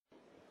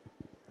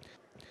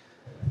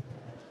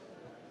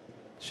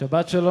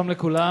שבת שלום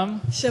לכולם.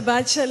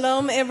 Shabbat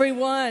shalom,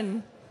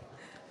 everyone.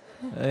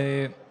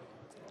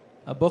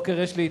 הבוקר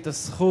יש לי את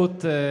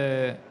הזכות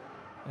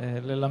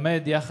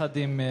ללמד יחד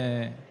עם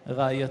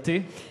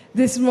רעייתי.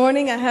 This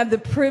morning I have the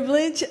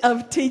privilege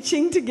of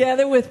teaching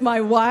together with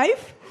my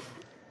wife.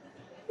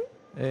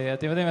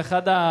 אתם יודעים,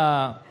 אחד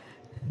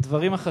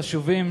הדברים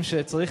החשובים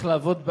שצריך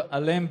לעבוד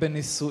עליהם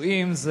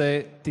בנישואים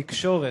זה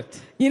תקשורת.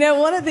 You know,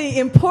 one of the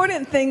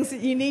important things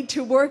that you need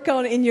to work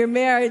on in your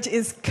marriage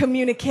is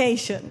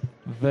communication.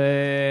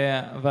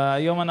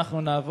 והיום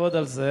אנחנו נעבוד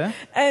על זה.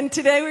 And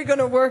today we're going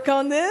to work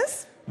on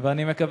this.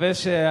 ואני מקווה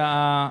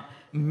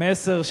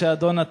שהמסר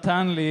שאדון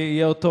נתן לי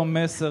יהיה אותו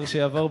מסר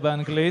שיעבור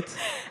באנגלית.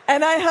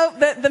 And I hope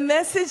that the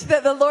message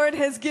that the Lord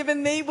has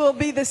given me will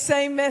be the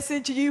same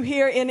message you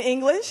hear in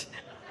English.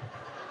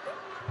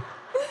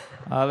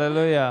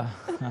 הללויה.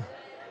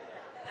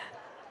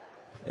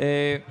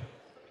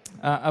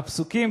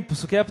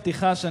 פסוקי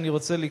הפתיחה שאני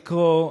רוצה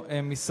לקרוא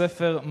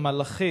מספר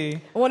מלאכי.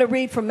 I want to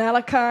read from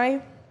Malachi,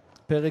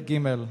 פרק ג'.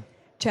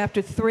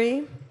 chapter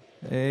 3.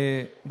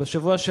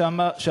 בשבוע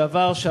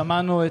שעבר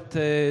שמענו את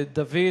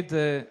דוד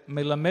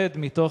מלמד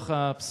מתוך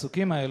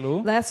הפסוקים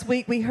האלו. Last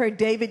week we heard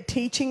David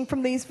teaching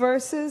from these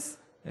verses.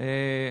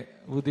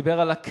 הוא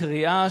דיבר על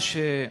הקריאה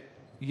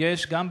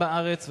שיש גם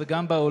בארץ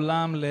וגם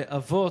בעולם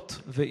לאבות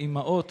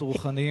ואימהות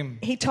רוחניים.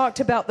 He talked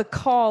about the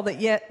call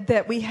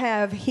that we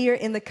have here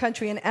in the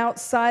country and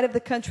outside of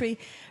the country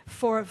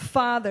for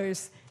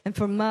fathers and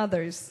for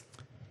mothers.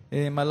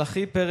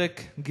 מלאכי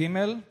פרק ג',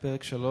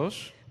 פרק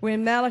 3. We're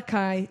in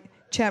Malachi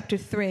chapter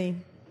 3.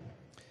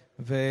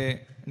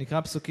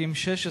 ונקרא פסוקים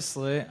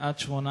 16 עד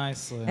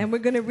 18. And we're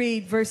going to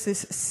read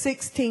verses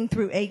 16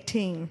 through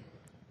 18.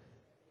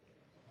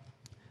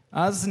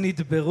 אז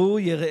נדברו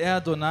יראי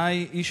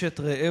אדוני איש את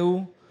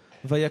רעהו,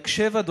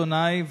 ויקשב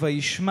אדוני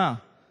וישמע,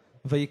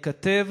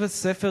 ויכתב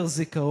ספר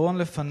זיכרון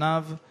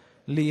לפניו,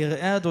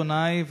 ליראי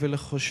אדוני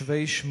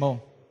ולחושבי שמו.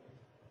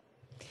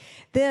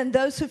 Then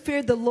those who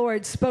feared the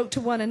Lord spoke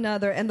to one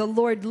another, and the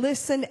Lord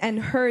listened and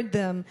heard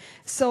them.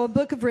 So a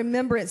book of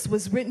remembrance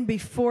was written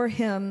before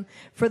him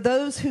for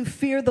those who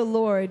fear the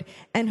Lord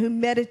and who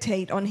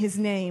meditate on his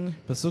name.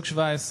 פסוק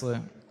 17.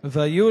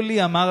 והיו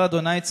לי אמר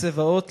אדוני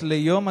צבאות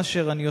ליום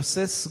אשר אני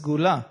עושה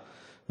סגולה,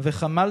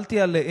 וחמלתי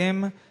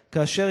עליהם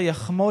כאשר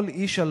יחמול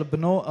איש על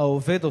בנו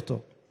העובד אותו.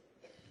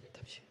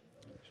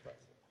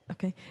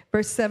 Okay,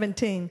 verse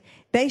 17.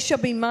 They shall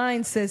be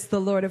mine, says the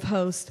Lord of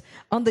hosts,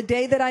 on the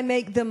day that I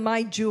make them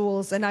my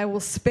jewels, and I will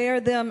spare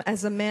them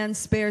as a man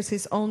spares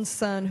his own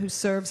son who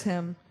serves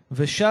him.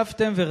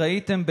 ושבתם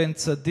וראיתם בין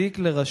צדיק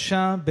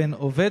לרשע, בין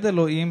עובד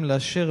אלוהים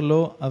לאשר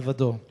לו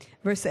עבדו.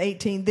 Verse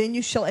 18. Then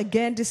you shall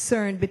again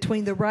discern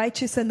between the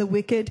righteous and the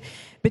wicked,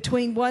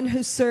 between one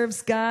who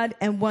serves God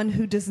and one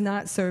who does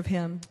not serve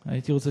him.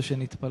 הייתי רוצה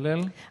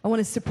שנתפלל. I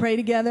want us to pray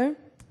together.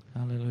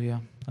 הללויה.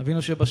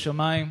 אבינו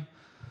שבשמיים,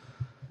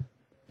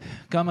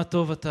 כמה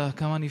טוב אתה,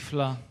 כמה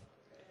נפלא.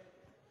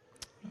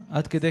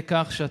 עד כדי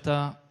כך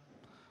שאתה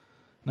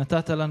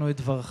נתת לנו את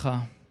דברך.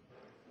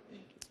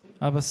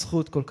 אבא,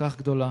 זכות כל כך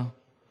גדולה.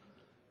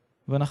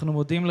 ואנחנו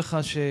מודים לך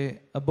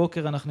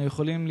שהבוקר אנחנו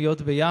יכולים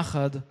להיות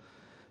ביחד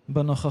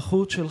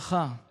בנוכחות שלך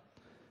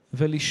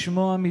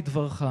ולשמוע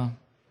מדברך.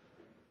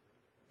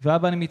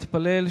 ואבא, אני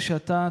מתפלל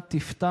שאתה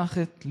תפתח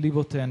את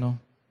ליבותינו.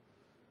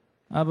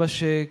 אבא,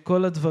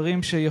 שכל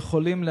הדברים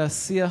שיכולים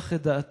להסיח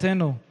את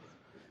דעתנו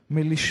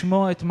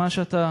מלשמוע את מה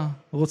שאתה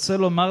רוצה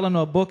לומר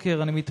לנו הבוקר,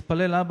 אני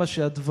מתפלל, אבא,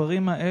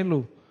 שהדברים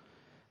האלו,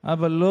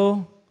 אבא, לא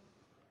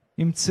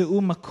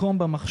ימצאו מקום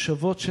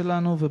במחשבות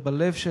שלנו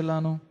ובלב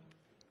שלנו,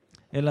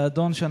 אלא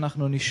אדון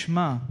שאנחנו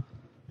נשמע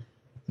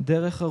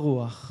דרך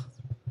הרוח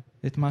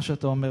את מה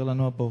שאתה אומר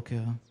לנו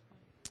הבוקר,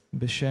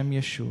 בשם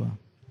ישוע.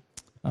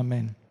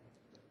 אמן.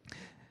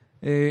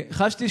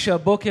 חשתי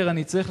שהבוקר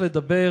אני צריך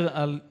לדבר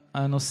על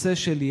הנושא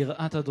של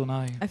יראת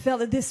אדוני. I felt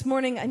that this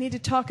morning I need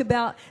to talk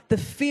about the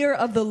fear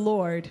of the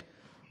Lord.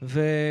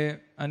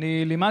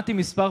 ואני לימדתי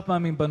מספר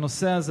פעמים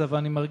בנושא הזה,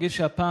 ואני מרגיש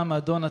שהפעם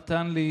האדון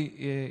נתן לי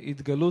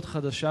התגלות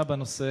חדשה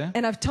בנושא. And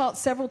I've taught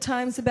several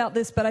times about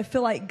this, but I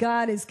feel like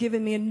God has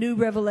given me a new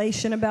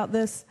revelation about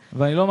this.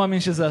 ואני לא מאמין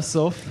שזה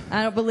הסוף. I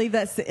don't believe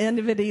that's the end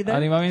of it either.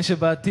 אני מאמין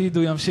שבעתיד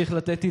הוא ימשיך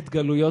לתת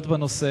התגלויות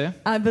בנושא.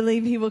 I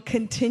believe he will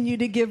continue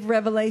to give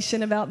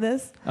revelation about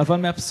this. אבל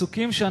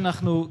מהפסוקים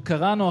שאנחנו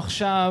קראנו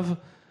עכשיו,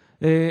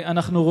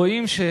 אנחנו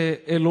רואים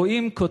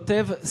שאלוהים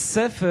כותב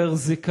ספר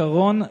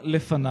זיכרון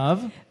לפניו.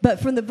 But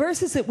from the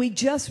verses that we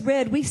just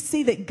read, we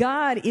see that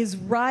God is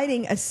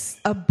writing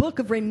a book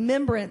of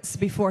remembrance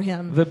before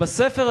him.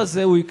 ובספר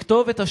הזה הוא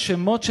יכתוב את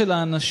השמות של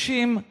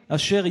האנשים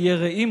אשר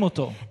יראים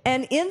אותו.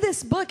 And in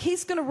this book,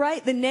 he's going to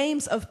write the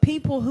names of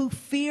people who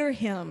fear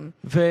him.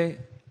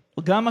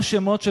 וגם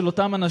השמות של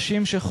אותם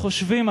אנשים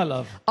שחושבים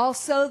עליו.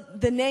 Also,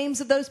 the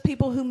names of those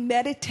people who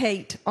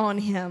meditate on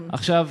him.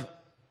 עכשיו,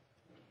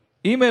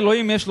 אם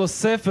אלוהים יש לו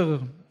ספר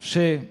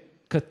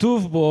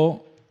שכתוב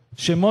בו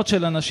שמות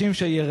של אנשים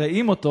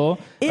שיראים אותו,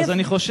 אז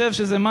אני חושב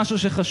שזה משהו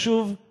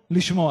שחשוב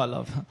לשמוע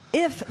עליו.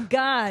 If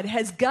God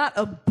has got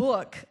a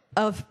book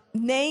of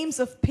names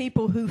of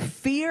people who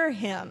fear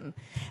him,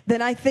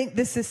 then I think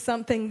this is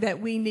something that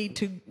we need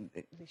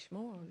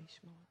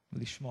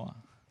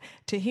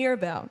to hear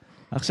about.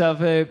 עכשיו,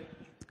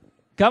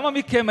 כמה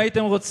מכם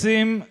הייתם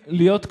רוצים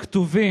להיות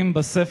כתובים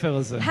בספר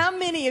הזה? How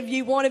many of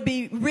you want to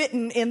be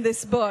written in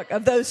this book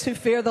of those who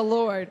fear the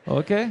Lord?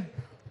 אוקיי?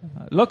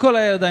 לא כל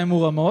הידיים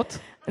מורמות.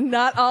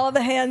 Not all of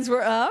the hands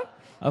were up.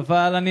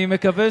 אבל אני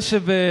מקווה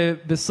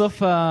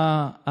שבסוף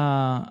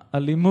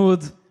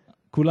הלימוד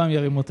כולם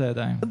ירימו את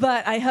הידיים.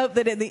 But I hope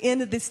that at the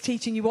end of this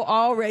teaching you will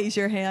all raise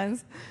your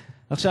hands.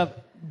 עכשיו,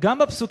 גם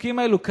בפסוקים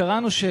האלו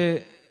קראנו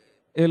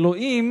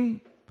שאלוהים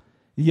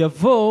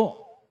יבוא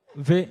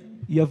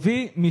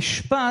ויביא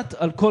משפט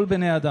על כל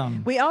בני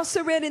אדם. We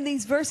also read in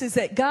these verses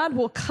that God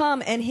will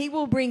come and he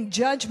will bring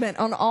judgment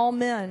on all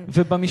men.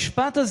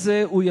 ובמשפט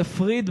הזה הוא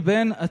יפריד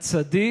בין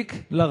הצדיק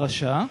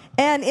לרשע.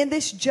 And in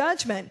this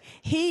judgment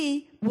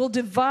he will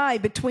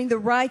divide between the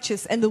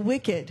righteous and the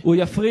wicked. הוא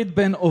יפריד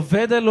בין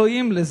עובד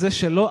אלוהים לזה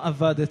שלא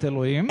עבד את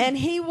אלוהים. And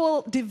he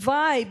will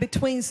divide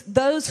between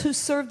those who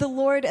serve the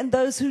Lord and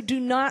those who do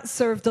not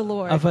serve the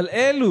Lord. אבל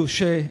אלו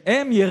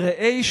שהם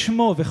יראי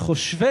שמו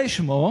וחושבי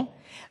שמו,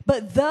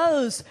 but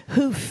those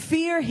who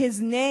fear his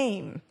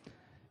name,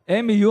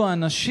 הם יהיו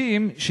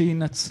האנשים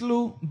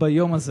שינצלו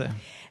ביום הזה.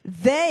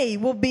 they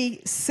will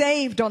be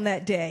saved on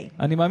that day.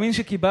 אני מאמין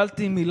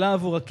שקיבלתי מילה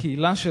עבור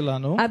הקהילה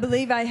שלנו. I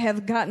believe I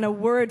have gotten a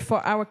word for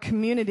our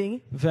community.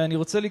 ואני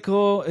רוצה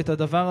לקרוא את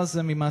הדבר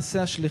הזה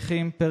ממעשה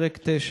השליחים פרק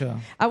 9.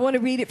 I want to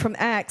read it from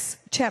Acts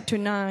chapter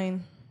 9.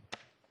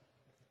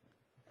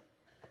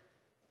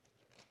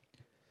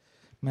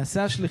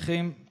 מעשה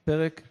השליחים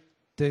פרק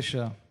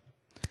 9.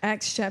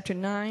 Acts chapter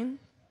 9.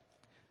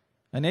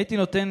 אני הייתי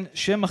נותן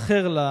שם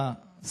אחר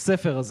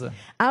לספר הזה.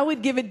 I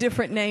would give a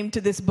different name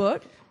to this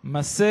book.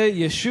 מעשה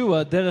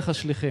ישוע דרך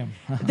השליחים.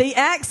 The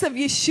acts of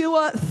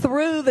Yeshua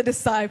through the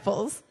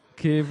disciples.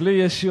 כי בלי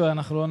ישוע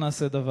אנחנו לא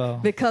נעשה דבר.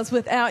 Because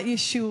without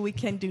Yeshua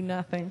we can do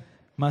nothing.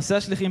 מעשה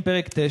השליחים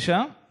פרק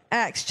 9.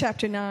 Acts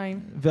chapter 9.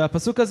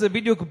 והפסוק הזה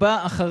בדיוק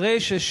בא אחרי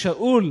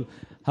ששאול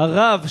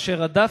הרב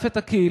שרדף את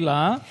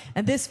הקהילה.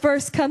 And this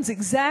verse comes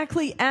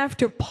exactly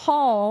after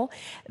Paul,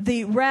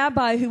 the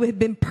rabbi who had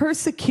been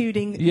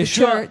persecuting the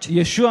church.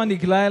 ישוע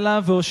נגלה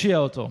אליו והושיע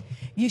אותו.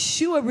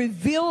 Yeshua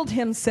revealed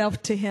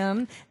himself to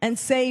him and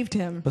saved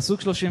him.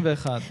 פסוק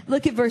 31.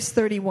 Look at verse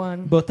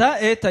 31. באותה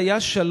עת היה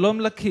שלום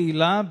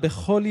לקהילה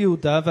בכל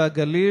יהודה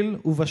והגליל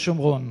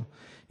ובשומרון.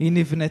 היא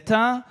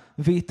נבנתה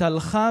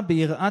והתהלכה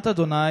ביראת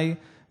אדוני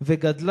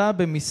וגדלה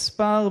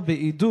במספר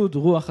בעידוד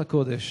רוח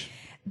הקודש.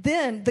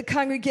 Then the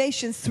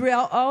congregations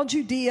throughout all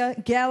Judea,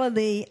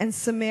 Galilee, and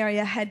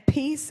Samaria had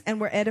peace and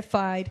were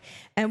edified,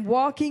 and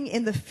walking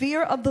in the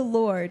fear of the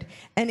Lord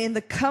and in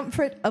the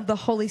comfort of the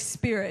Holy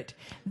Spirit,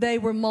 they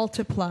were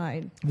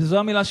multiplied. וזו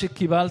המילה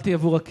שקיבלתי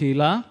עבור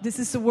הקהילה. This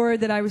is the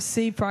word that I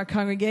received for our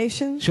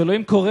congregation.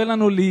 שאלוהים קורא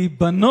לנו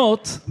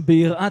להיבנות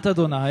ביראת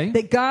אדוני.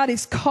 That God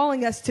is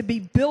calling us to be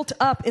built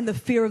up in the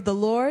fear of the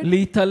Lord.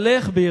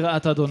 להתהלך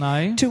ביראת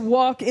אדוני. To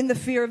walk in the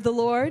fear of the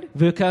Lord.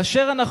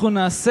 וכאשר אנחנו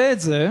נעשה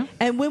את זה,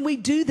 And when we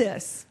do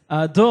this,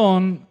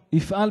 האדון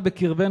יפעל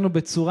בקרבנו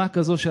בצורה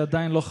כזו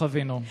שעדיין לא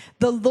חווינו.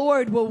 the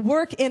Lord will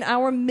work in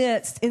our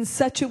midst in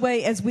such a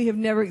way as we have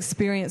never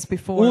experienced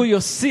before. הוא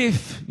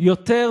יוסיף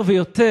יותר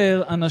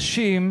ויותר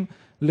אנשים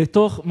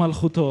לתוך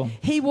מלכותו.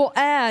 He will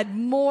add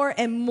more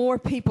and more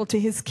people to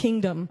his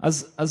kingdom.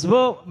 אז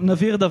בואו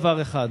נבהיר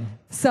דבר אחד.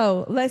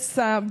 So, let's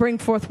bring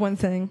forth one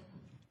thing.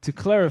 To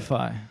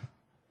clarify.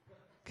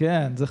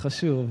 כן, זה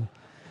חשוב.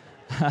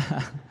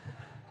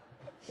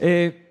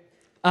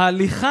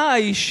 ההליכה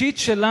האישית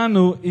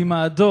שלנו עם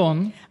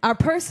האדון, Our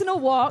personal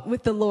walk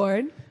with the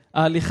Lord,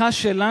 ההליכה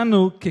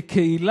שלנו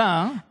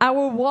כקהילה,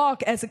 our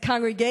walk as a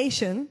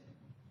congregation,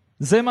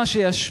 זה מה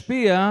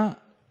שישפיע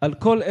על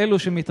כל אלו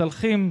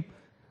שמתהלכים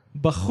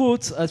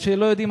בחוץ עד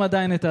שלא יודעים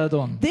עדיין את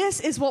האדון.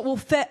 This is what will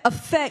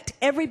affect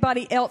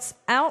everybody else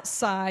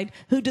outside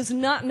who does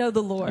not know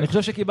the Lord. אני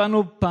חושב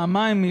שקיבלנו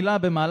פעמיים מילה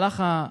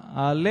במהלך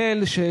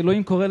ההלל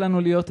שאלוהים קורא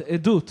לנו להיות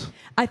עדות.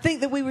 I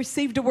think that we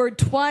received a word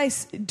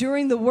twice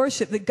during the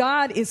worship that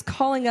God is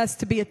calling us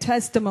to be a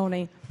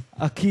testimony.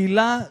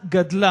 הקהילה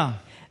גדלה.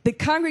 The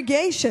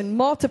congregation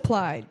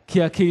multiplied.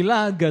 כי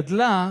הקהילה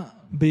גדלה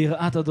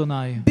ביראת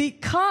אדוני.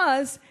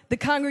 Because the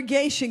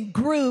congregation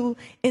grew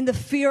in the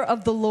fear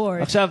of the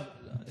Lord. עכשיו,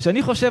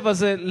 כשאני חושב על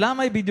זה,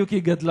 למה בדיוק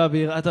היא גדלה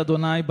ביראת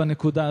אדוני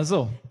בנקודה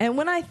הזו? And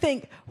when I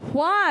think,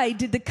 why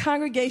did the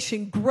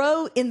congregation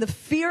grow in the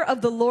fear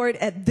of the Lord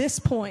at this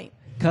point?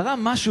 קרה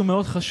משהו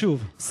מאוד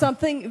חשוב.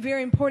 Something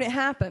very important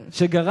happened.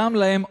 שגרם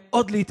להם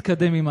עוד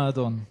להתקדם עם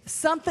האדון.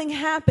 Something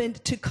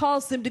happened to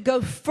cause them to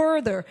go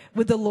further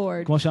with the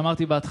Lord. כמו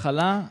שאמרתי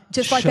בהתחלה,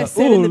 Just like I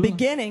said in the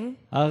beginning,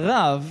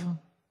 הרב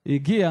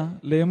הגיע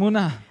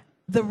לאמונה.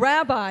 the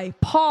rabbi,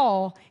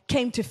 Paul,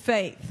 came to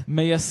faith.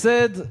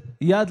 מייסד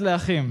יד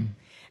לאחים.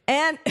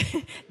 And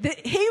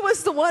he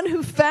was the one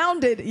who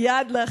founded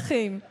Yad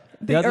Lachim.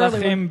 יד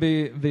לאחים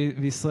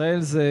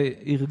בישראל זה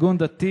ארגון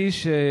דתי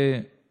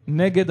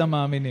שנגד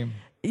המאמינים.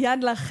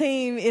 Yad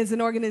Lachim is an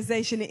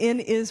organization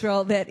in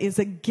Israel that is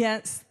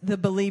against the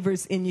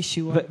believers in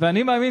Yeshua.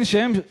 ואני מאמין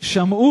שהם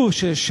שמעו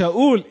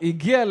ששאול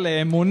הגיע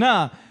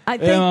לאמונה.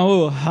 הם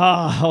אמרו,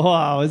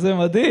 וואו, איזה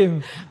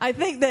מדהים. I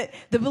think that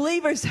the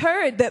believers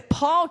heard that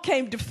Paul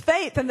came to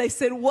faith and they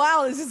said,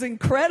 wow, this is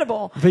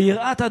incredible.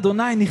 ויראת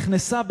אדוני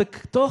נכנסה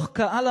בתוך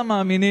קהל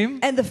המאמינים.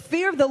 And the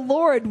fear of the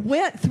Lord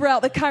went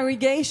throughout the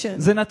congregation.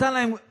 זה נתן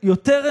להם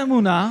יותר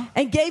אמונה.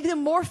 And gave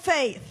them more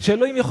faith.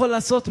 שאלוהים יכול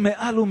לעשות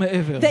מעל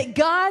ומעבר. That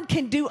God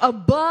can do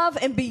above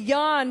and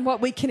beyond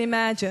what we can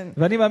imagine.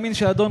 ואני מאמין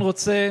שהאדון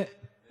רוצה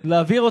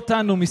להעביר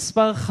אותנו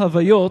מספר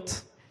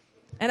חוויות.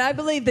 And I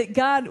believe that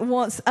God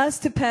wants us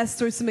to pass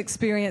through some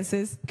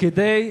experiences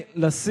כדי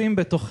לשים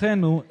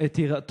בתוכנו את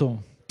יראתו.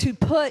 to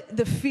put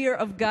the fear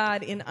of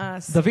God in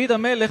us. דוד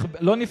המלך,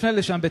 לא נפנה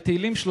לשם,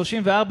 בתהילים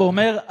 34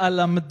 אומר,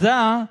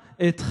 הלמדה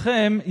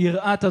אתכם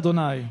יראת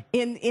אדוני.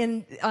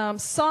 In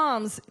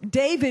Psalms,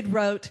 David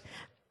wrote,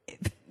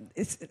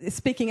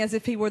 speaking as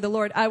if he were the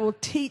Lord, I will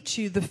teach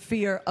you the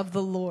fear of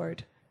the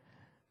Lord.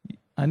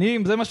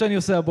 זה מה שאני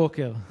עושה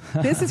הבוקר.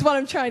 This is what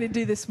I'm trying to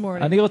do this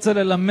morning. אני רוצה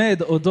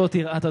ללמד אודות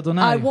יראת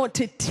אדוני. I want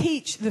to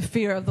teach the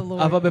fear of the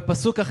Lord. אבל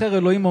בפסוק אחר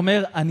אלוהים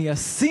אומר, אני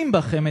אשים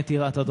בכם את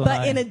יראת אדוני.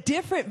 But in a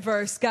different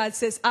verse, God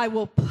says, I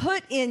will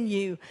put in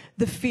you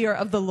the fear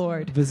of the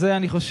Lord. וזה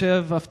אני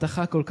חושב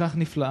הבטחה כל כך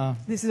נפלאה.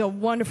 This is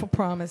a wonderful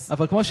promise.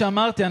 אבל כמו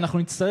שאמרתי, אנחנו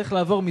נצטרך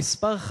לעבור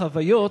מספר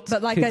חוויות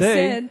But like I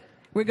said,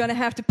 we're going to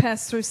have to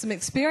pass through some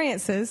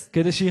experiences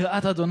כדי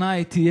שיראת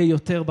אדוני תהיה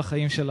יותר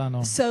בחיים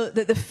שלנו. so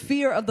that the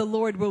fear of the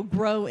Lord will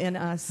grow in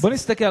us. בוא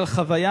נסתכל על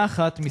חוויה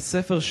אחת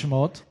מספר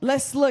שמות.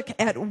 Let's look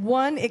at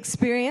one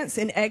experience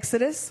in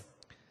Exodus.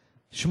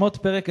 שמות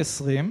פרק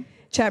 20.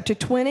 Chapter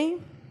 20.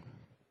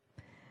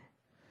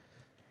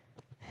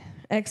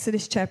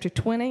 Exodus chapter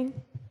 20.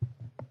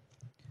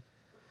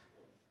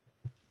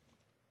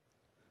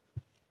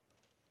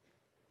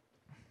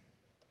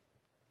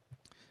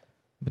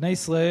 בני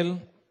ישראל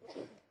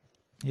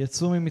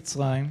יצאו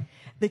ממצרים.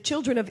 The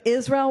children of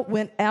Israel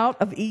went out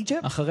of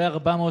Egypt אחרי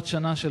 400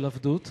 שנה של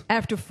עבדות.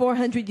 after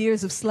 400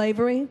 years of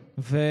slavery.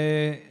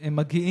 והם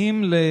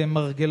מגיעים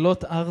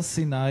למרגלות הר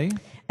סיני.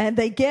 And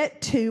they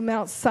get to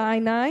Mount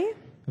Sinai.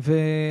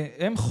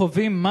 והם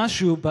חווים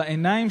משהו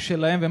בעיניים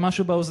שלהם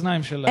ומשהו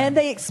באוזניים שלהם. And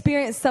they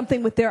experience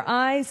something with their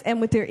eyes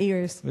and with their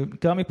ears.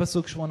 גם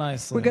מפסוק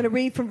 18. We're going to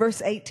read from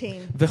verse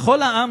 18.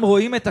 וכל העם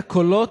רואים את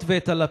הקולות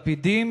ואת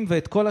הלפידים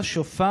ואת כל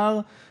השופר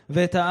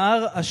ואת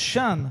ההר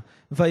עשן,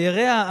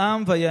 וירא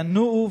העם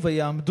וינועו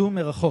ויעמדו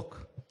מרחוק.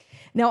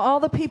 Now all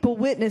the people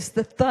witnessed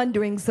the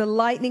thunderings, the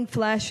lightning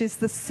flashes,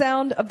 the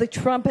sound of the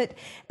trumpet,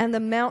 and the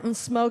mountain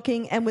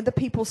smoking. And when the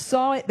people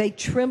saw it, they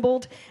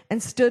trembled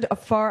and stood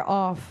afar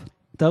off.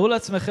 תארו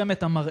לעצמכם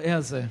את המראה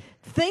הזה.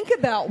 Think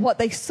about what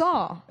they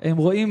saw. הם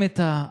רואים את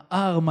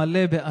ההר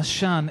מלא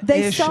בעשן,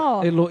 אש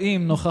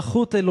אלוהים,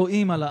 נוכחות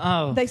אלוהים על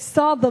ההר. They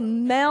saw the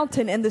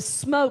mountain and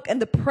the smoke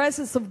and the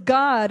presence of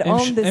God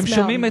on this הם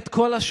שומעים mountain. את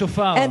כל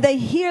השופר. And they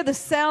hear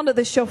the sound of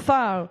the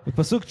shofar.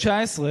 בפסוק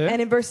 19,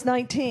 And in verse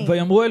 19,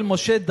 ויאמרו אל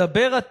משה,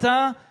 דבר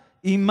אתה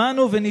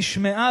עמנו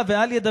ונשמעה,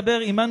 ואל ידבר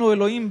עמנו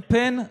אלוהים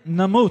פן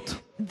נמות.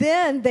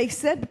 Then they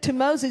said to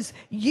Moses,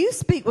 you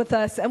speak with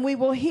us and we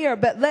will hear,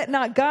 but let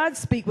not God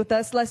speak with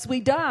us lest we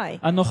die.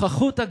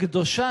 הנוכחות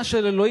הקדושה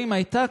של אלוהים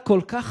הייתה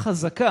כל כך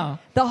חזקה,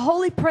 The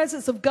holy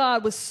presence of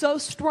God was so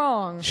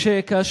strong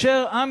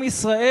שכאשר עם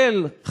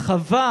ישראל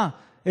חווה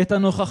את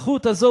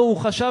הנוכחות הזו, הוא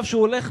חשב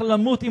שהוא הולך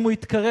למות אם הוא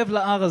יתקרב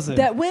להר הזה.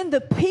 that when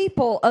the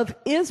people of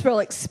Israel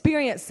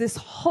experienced this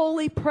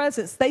holy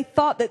presence, they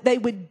thought that they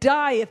would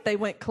die if they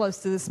went close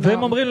to this והם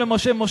mountain. אומרים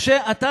למשה,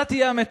 משה, אתה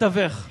תהיה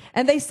המתווך.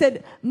 And they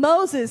said,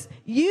 Moses,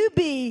 you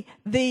be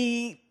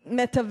the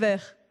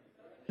metavech,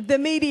 the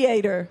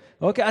mediator.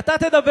 אוקיי, אתה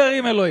תדבר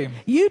עם אלוהים.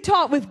 You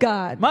talk with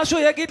God. מה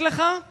שהוא יגיד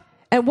לך,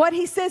 And what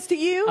he says to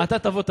you, אתה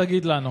תבוא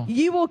תגיד לנו.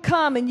 you will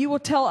come and you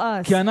will tell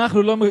us. כי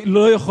אנחנו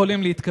לא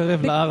יכולים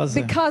להתקרב להר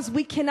הזה. Because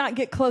we cannot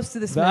get close to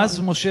this ואז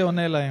mountain. משה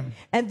עונה להם.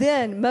 And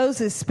then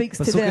Moses speaks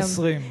to פסוק them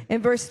 20.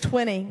 in verse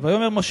 20.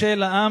 ויאמר משה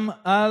אל העם,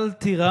 אל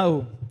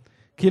תיראו,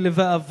 כי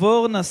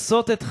לבעבור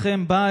נסות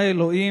אתכם בא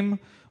האלוהים,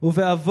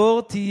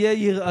 ובעבור תהיה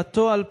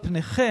יראתו על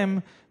פניכם,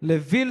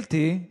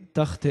 לבלתי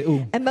תחטאו.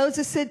 And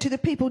Moses said to the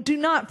people, do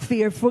not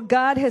fear, for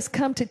God has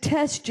come to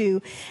test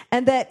you,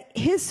 and that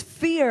his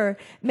fear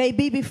may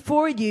be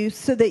before you,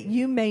 so that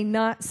you may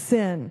not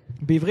sin.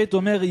 בעברית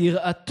אומר,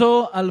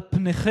 יראתו על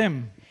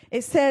פניכם.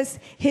 It says,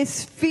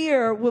 his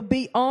fear will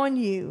be on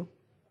you.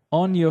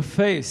 On your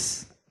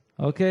face.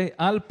 אוקיי?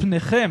 על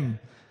פניכם.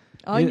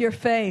 On your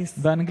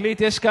face.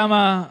 באנגלית יש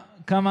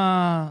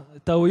כמה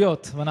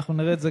טעויות, ואנחנו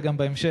נראה את זה גם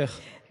בהמשך.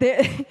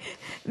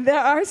 There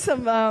are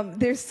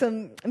there's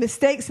some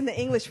mistakes in the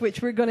English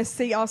which we're going to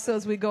see also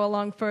as we go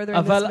along further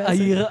in this אבל message.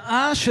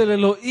 היראה של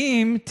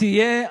אלוהים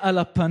תהיה על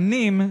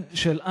הפנים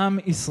של עם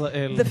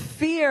ישראל.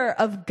 The fear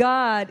of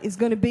God is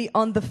going to be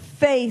on the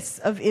face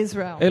of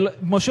Israel.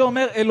 משה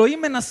אומר,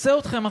 אלוהים מנסה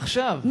אתכם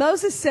עכשיו.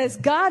 Moses says,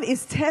 God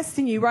is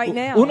testing you right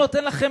now. הוא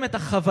נותן לכם את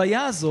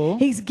החוויה הזו,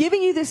 He's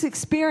giving you this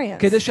experience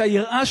כדי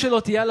שהיראה שלו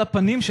תהיה על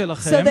הפנים so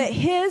שלכם, that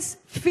his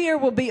fear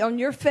will be on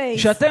your face.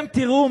 שאתם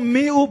תראו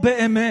מי הוא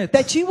באמת.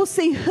 That you will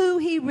see who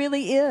he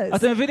really is.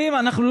 אתם מבינים?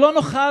 אנחנו לא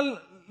נוכל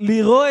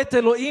לראות את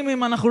אלוהים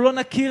אם אנחנו לא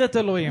נכיר את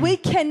אלוהים.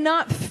 We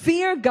cannot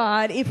fear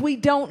God if we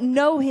don't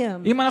know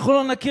him. אם אנחנו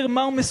לא נכיר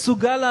מה הוא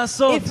מסוגל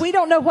לעשות. If we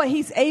don't know what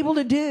he's able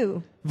to do.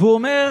 והוא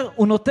אומר,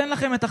 הוא נותן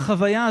לכם את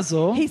החוויה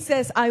הזו. He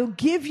says, I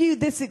will give you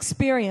this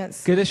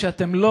experience. כדי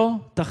שאתם לא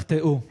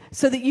תחטאו.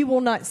 So that you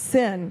will not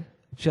sin.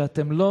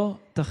 שאתם לא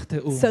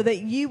תחטאו. So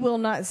that you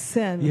will not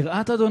sin.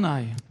 יראת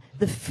אדוני.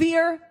 The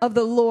fear of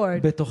the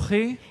Lord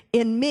בתוכי,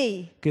 in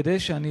me, כדי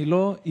שאני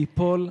לא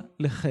איפול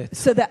לחטא.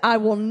 so that I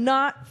will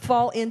not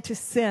fall into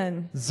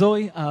sin.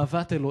 זוהי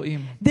אהבת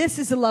אלוהים. This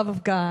is the love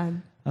of God.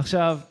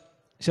 עכשיו,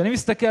 כשאני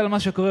מסתכל על מה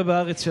שקורה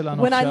בארץ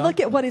שלנו When I עכשיו, look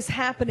at what is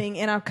happening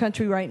in our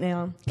country right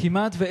now,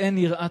 כמעט ואין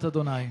יראת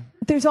אדוני.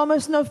 there's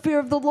almost no fear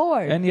of the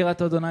Lord. אין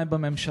יראת אדוני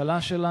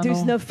בממשלה שלנו.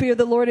 There's no fear of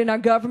the Lord in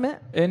our government.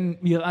 אין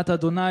יראת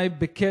אדוני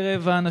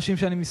בקרב האנשים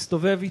שאני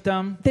מסתובב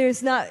איתם.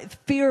 There's not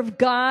fear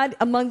of God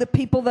among the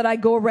people that I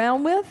go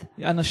around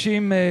with.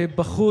 אנשים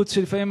בחוץ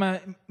שלפעמים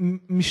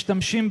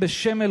משתמשים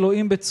בשם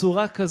אלוהים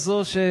בצורה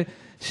כזו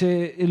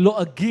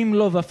שלועגים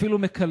לו ואפילו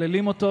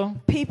מקללים אותו.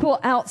 People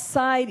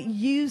outside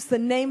use the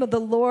name of the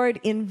Lord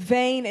in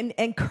vain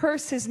and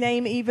curse his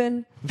name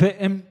even.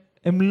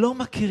 והם לא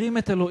מכירים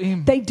את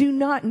אלוהים. They do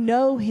not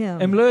know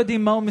him. הם לא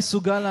יודעים מה הוא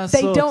מסוגל They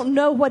לעשות. don't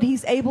know what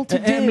he's able to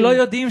הם לא do.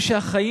 יודעים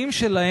שהחיים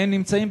שלהם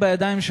נמצאים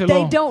בידיים שלו.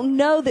 They don't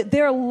know that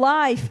their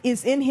life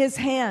is in his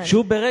hand.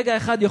 שהוא ברגע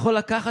אחד יכול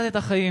לקחת את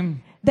החיים.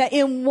 That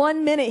in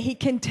 1 minute he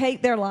can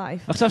take their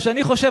life. עכשיו,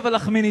 כשאני חושב על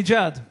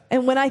אחמדינג'אד,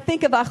 And when I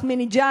think of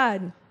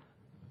Ahmadinejad,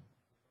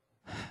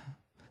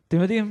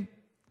 אתם יודעים,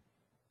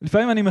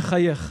 לפעמים אני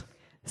מחייך.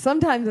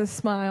 sometimes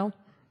I smile.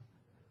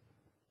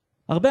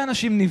 הרבה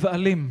אנשים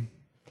נבהלים.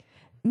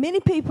 Many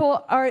people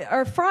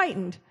are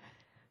frightened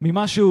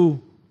ממה שהוא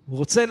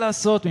רוצה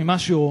לעשות, ממה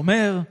שהוא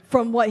אומר.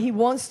 from what he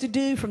wants to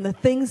do, from the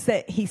things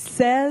that he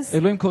says.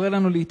 אלוהים קורא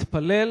לנו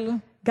להתפלל.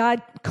 God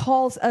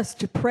calls us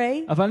to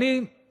pray. אבל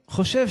אני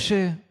חושב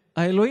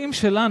שהאלוהים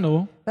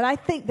שלנו But I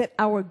think that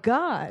our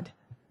God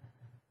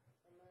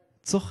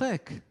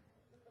צוחק.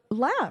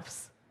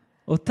 laughs.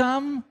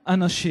 אותם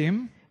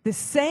אנשים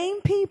The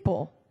same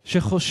people,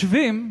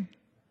 שחושבים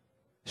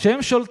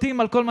שהם שולטים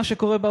על כל מה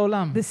שקורה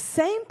בעולם. the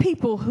same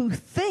people who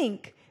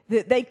think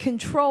that they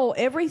control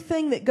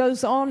everything that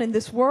goes on in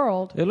this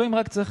world. אלוהים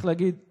רק צריך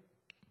להגיד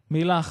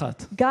מילה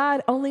אחת.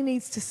 God only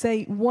needs to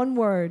say one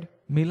word.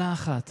 מילה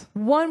אחת.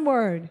 One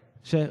word.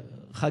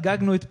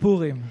 שחגגנו את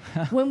פורים.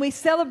 When we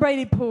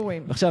celebrated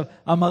Purim. עכשיו,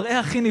 המראה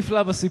הכי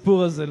נפלא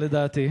בסיפור הזה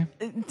לדעתי,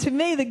 To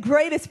me, the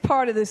greatest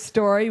part of this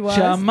story was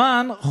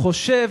שהמן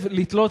חושב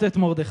לתלות את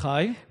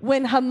מרדכי,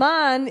 when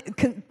Haman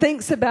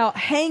thinks about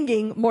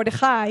hanging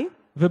Mordecai,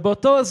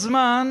 ובאותו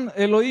זמן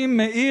אלוהים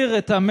מאיר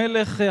את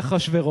המלך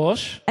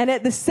אחשוורוש. and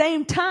at the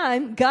same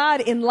time,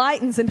 God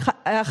enlightens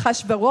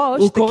Achashverosh,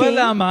 הוא the קורא king,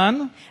 לאמן,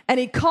 and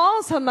he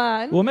calls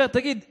Haman, הוא אומר,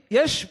 תגיד,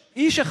 יש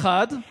איש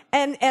אחד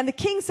and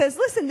the king says,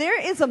 listen,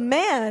 there is a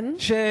man,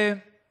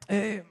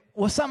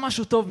 שהוא עשה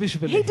משהו טוב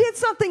בשבילי. he did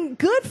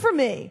something good for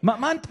me.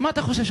 מה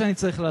אתה חושב שאני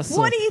צריך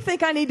לעשות? What do you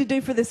think I need to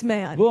do for this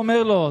man? והוא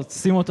אומר לו,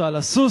 שים אותו על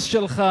הסוס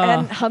שלך,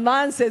 And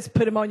Haman says,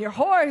 put him on your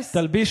horse,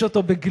 תלביש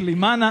אותו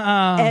בגלימה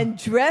נאה, and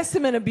dress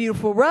him in a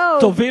beautiful robe,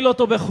 תוביל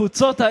אותו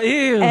בחוצות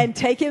העיר, and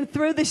take him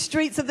through the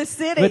streets of the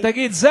city,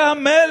 ותגיד, זה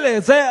המלך,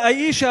 זה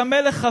האיש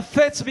שהמלך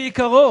חפץ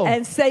בעיקרו.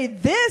 and say,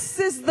 this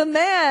is the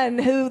man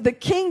who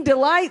the king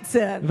delights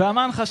in.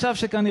 והמן חשב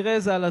שכנראה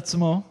זה על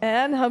עצמו,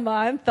 And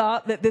Haman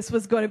thought that this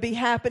was going to be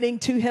happening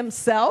to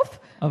himself,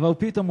 אבל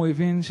פתאום הוא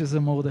הבין שזה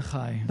מרדכי.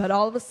 but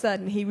all of a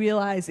sudden he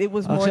realized it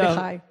was עכשיו,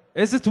 Mordecai.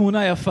 איזה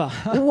תמונה יפה.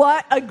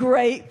 What a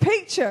great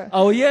picture.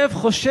 האויב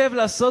חושב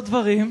לעשות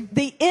דברים,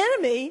 The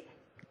enemy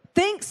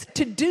thinks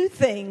to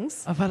do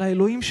things, אבל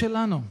האלוהים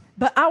שלנו,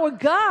 but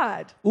our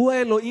God, הוא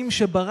האלוהים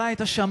שברא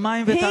את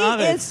השמיים ואת he is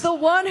הארץ.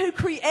 the one who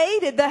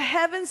created the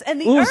heavens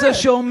and the הוא זה earth.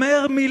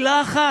 שאומר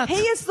מילה אחת. He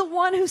is the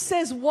one who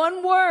says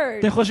one word.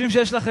 אתם חושבים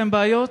שיש לכם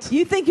בעיות?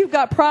 You think you've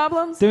got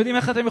problems? אתם יודעים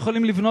איך אתם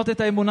יכולים לבנות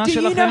את האמונה Do you know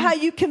שלכם? how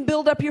you can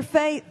build up your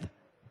faith?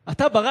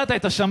 אתה בראת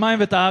את השמיים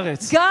ואת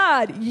הארץ.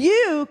 God,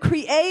 you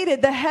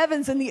created the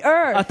heavens and the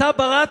earth. אתה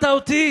בראת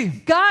אותי.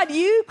 God,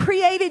 you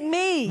created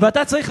me.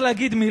 ואתה צריך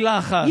להגיד מילה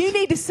אחת. You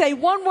need to say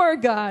one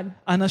word, God.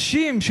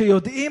 אנשים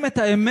שיודעים את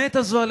האמת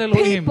הזו על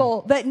אלוהים,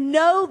 People that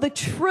know the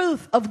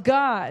truth of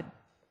God.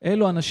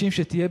 אלו אנשים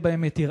שתהיה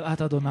בהם את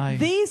יראת אדוני.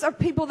 These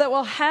are people that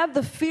will have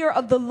the fear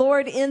of the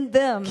Lord in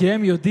them כי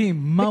הם יודעים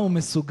מה הוא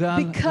מסוגל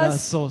because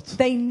לעשות.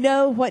 they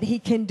know what he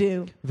can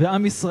do.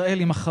 ועם ישראל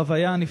עם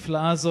החוויה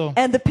הנפלאה הזו,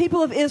 And the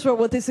people of Israel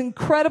with this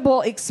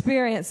incredible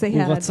experience they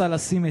הוא had, רצה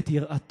לשים את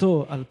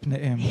יראתו על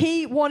פניהם.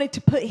 he wanted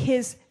to put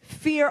his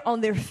fear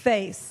on their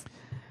face.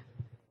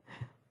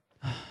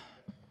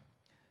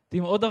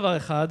 תראו, עוד דבר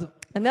אחד,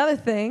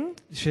 Another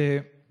thing,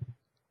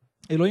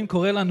 שאלוהים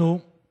קורא לנו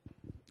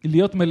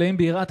להיות מלאים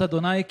ביראת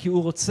אדוני כי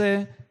הוא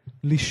רוצה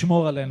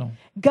לשמור עלינו.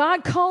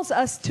 God calls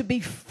us to be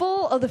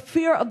full of the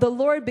fear of the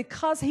Lord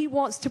because he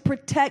wants to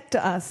protect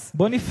us.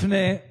 בוא נפנה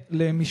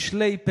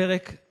למשלי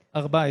פרק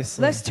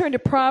 14. Let's turn to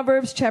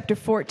Proverbs chapter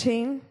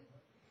 14.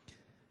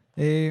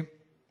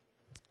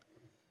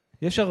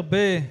 יש הרבה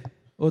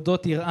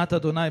אודות יראת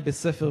אדוני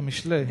בספר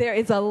משלי. There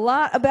is a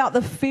lot about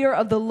the fear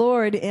of the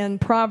Lord in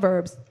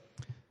Proverbs.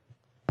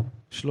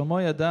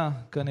 שלמה ידע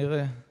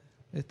כנראה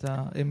את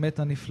האמת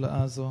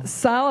הנפלאה הזו.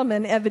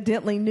 Solomon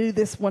evidently knew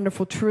this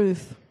wonderful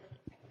truth.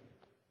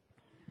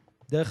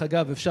 דרך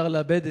אגב, אפשר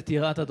לאבד את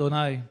יראת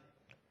אדוני.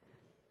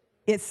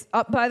 It's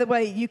by the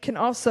way, you can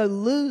also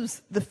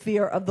lose the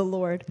fear of the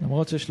Lord.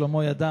 למרות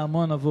ששלמה ידע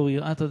המון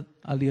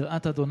על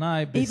יראת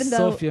אדוני,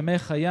 בסוף ימי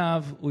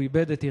חייו הוא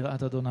איבד את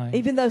יראת אדוני.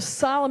 Even though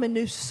Solomon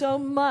knew so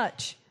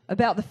much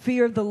about the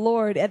fear of the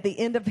Lord, at the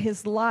end of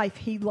his life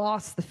he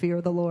lost the fear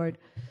of the Lord.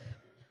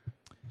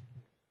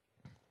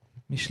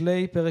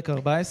 משלי פרק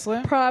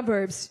 14.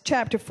 Proverbs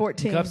chapter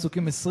 14. נקרא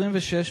פסוקים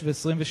 26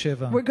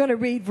 ו-27. We're going to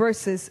read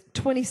verses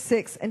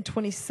 26 and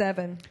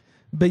 27.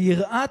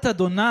 ביראת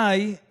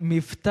אדוני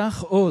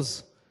מבטח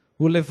עוז,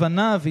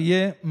 ולבניו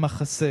יהיה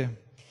מחסה.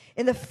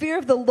 In the fear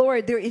of the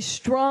Lord there is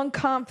strong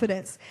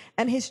confidence,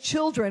 and his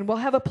children will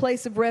have a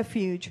place of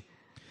refuge.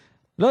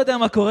 לא יודע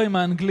מה קורה עם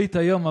האנגלית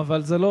היום,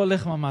 אבל זה לא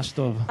הולך ממש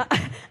טוב.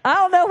 I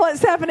don't know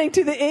what's happening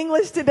to the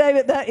English today,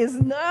 but that is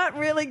not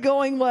really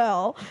going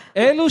well.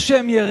 אלו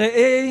שהם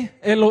יראי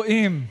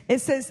אלוהים.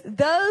 It says,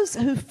 those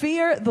who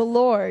fear the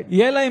Lord,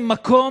 יהיה להם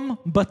מקום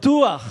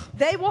בטוח.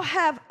 they will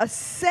have a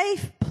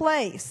safe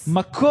place.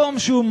 מקום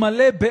שהוא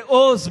מלא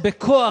בעוז,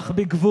 בכוח,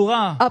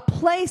 בגבורה. A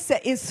place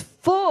that is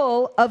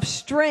full of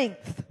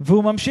strength.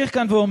 והוא ממשיך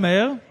כאן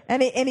ואומר,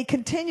 And he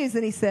continues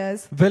and he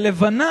says,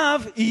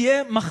 ולבניו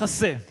יהיה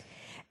מחסה.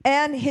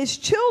 and his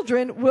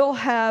children will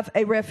have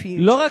a refuge.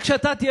 לא רק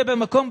שאתה תהיה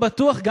במקום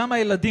בטוח, גם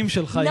הילדים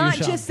שלך יהיו Not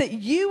שם. just that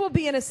you will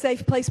be in a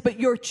safe place, but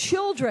your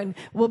children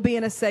will be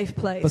in a safe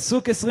place.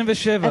 פסוק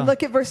 27. And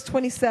look at verse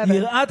 27.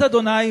 יראת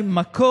אדוני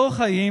מקור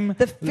חיים,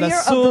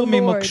 לסור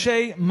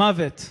ממוקשי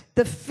מוות.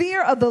 The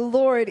fear of the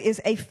Lord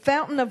is a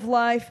fountain of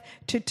life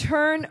to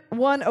turn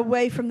one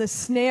away from the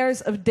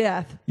snares of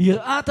death.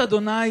 יראת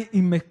אדוני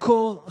היא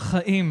מקור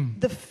חיים.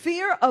 The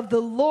fear of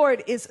the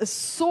Lord is a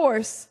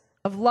source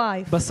of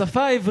life.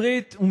 בשפה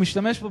העברית הוא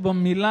משתמש פה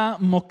במילה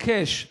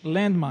מוקש,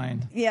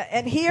 landmine. Yeah,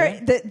 and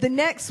here the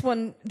next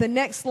one, the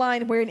next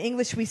line where in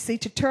English we see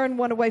to turn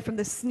one away from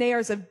the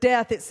snares of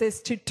death, it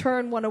says to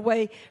turn one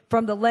away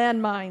from the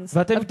landmines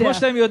ואתם of כמו death.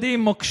 שאתם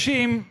יודעים,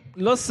 מוקשים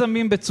לא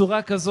שמים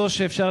בצורה כזו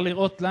שאפשר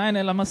לראות לעין,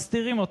 אלא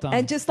מסתירים אותם.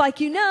 And just like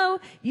you know,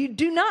 you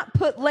do not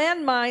put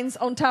landmines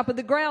on top of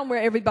the ground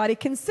where everybody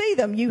can see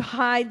them. You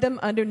hide them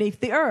underneath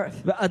the earth.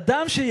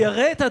 ואדם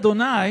שירא את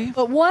אדוני,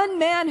 But one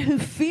man who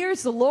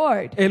fears the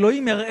Lord,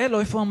 אלוהים יראה לו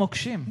איפה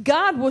המוקשים.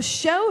 God will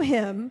show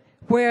him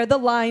where the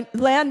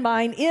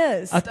landmine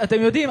is.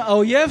 אתם יודעים,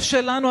 האויב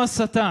שלנו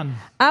השטן,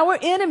 Our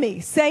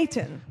enemy,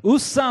 Satan, הוא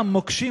שם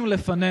מוקשים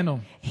לפנינו.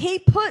 he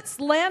puts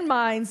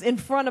landmines in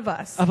front of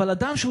us. אבל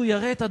אדם שהוא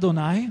ירא את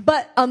אדוני,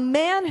 But a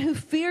man who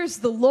fears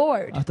the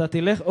Lord, אתה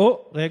תלך,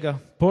 רגע,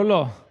 פה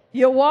לא.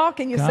 you'll walk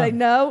and you God. say,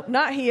 no,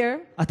 not here.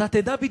 אתה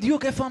תדע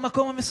בדיוק איפה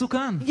המקום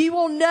המסוכן. You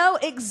will know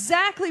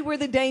exactly where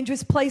the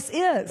dangerous place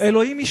is.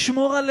 אלוהים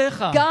ישמור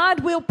עליך.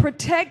 God will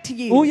protect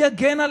הוא you.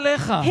 יגן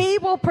עליך.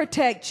 He will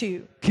protect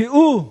you כי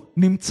הוא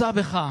נמצא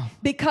בך.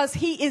 because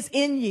he is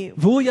in you.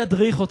 והוא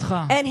ידריך אותך.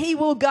 And he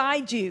will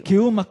guide you כי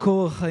הוא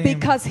מקור החיים.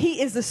 because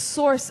he is the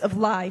source of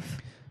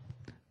life.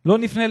 לא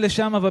נפנה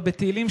לשם, אבל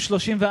בתהילים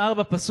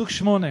 34 פסוק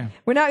 8.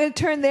 We're not going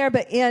to turn there,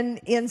 but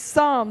in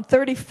Psalm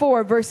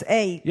 34 verse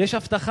 8, יש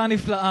הבטחה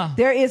נפלאה.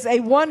 there is a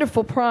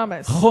wonderful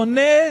promise.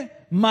 חונה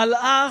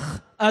מלאך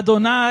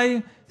אדוני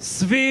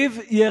סביב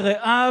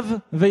יראיו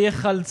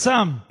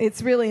ויחלצם.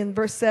 It's really in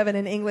verse 7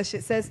 in English.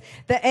 It says,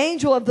 the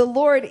angel of the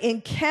Lord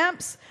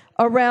encamps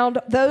around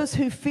those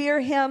who fear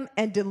him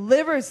and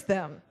delivers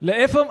them.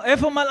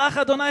 איפה מלאך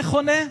אדוני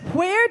חונה?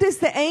 Where does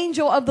the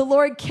angel of the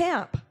Lord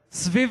camp?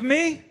 סביב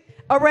מי?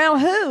 Around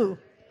who?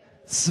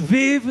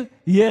 סביב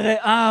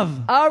יראיו.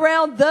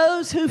 Around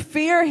those who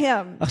fear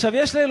him. עכשיו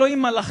יש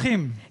לאלוהים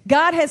מלאכים.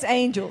 God has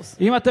angels.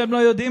 אם אתם לא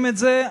יודעים את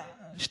זה,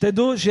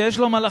 שתדעו שיש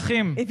לו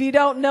מלאכים. If you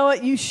don't know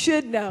it, you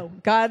should know.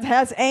 God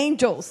has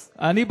angels.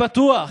 אני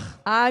בטוח.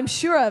 I'm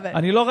sure of it.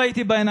 אני לא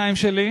ראיתי בעיניים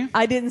שלי,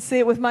 I didn't see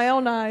it with my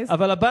own eyes,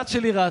 אבל הבת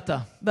שלי ראתה.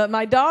 but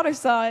my daughter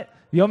saw it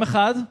יום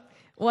אחד,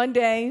 one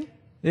day.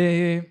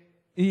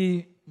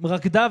 היא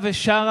רקדה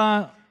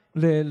ושרה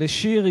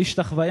לשיר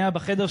השתחוויה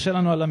בחדר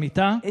שלנו על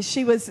המיטה.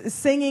 She was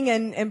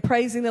singing and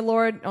praising the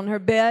Lord on her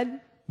bed.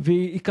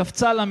 והיא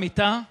קפצה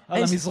למיטה,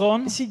 על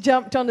המזרון. She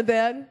jumped on the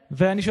bed.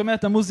 ואני שומע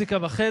את המוזיקה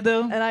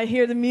בחדר. And I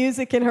hear the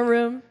music in her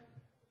room.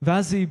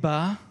 ואז היא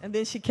באה. And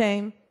then she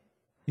came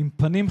עם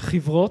פנים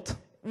חיוורות.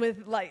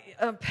 with like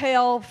a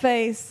pale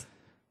face.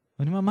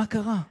 ואני אומר, מה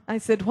קרה? I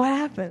said,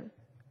 what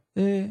happened?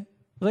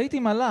 ראיתי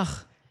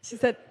מלאך. She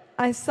said,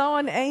 I saw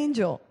an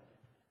angel.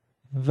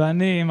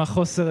 ואני עם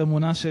החוסר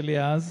אמונה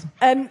שלי אז.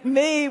 And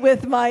me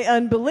with my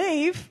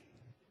unbelief.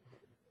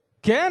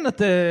 כן,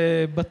 את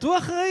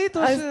בטוח ראית?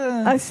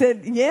 I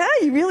said, yeah,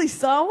 you really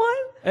saw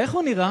one? איך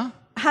הוא נראה?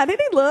 How did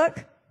he look?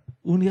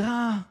 הוא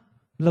נראה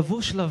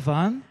לבוש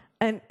לבן.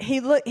 And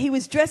he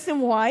was dressed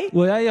in white.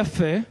 הוא היה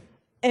יפה.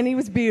 And he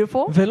was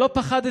beautiful. ולא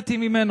פחדתי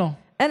ממנו.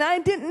 And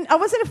I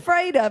wasn't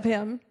afraid of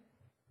him.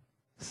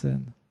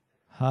 said,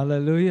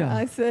 Hallelujah.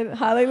 I said,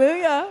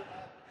 Hallelujah.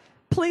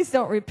 Please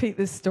don't repeat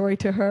this story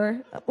to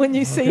her when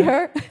you see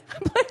her.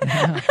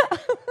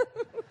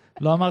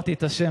 לא אמרתי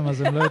את השם,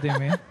 אז הם לא יודעים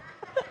מי.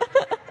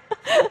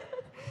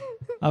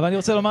 אבל אני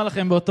רוצה לומר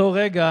לכם, באותו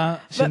רגע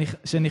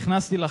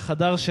שנכנסתי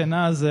לחדר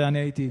שינה הזה, אני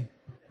הייתי...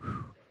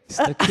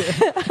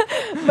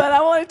 But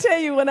I want to tell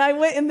you, when I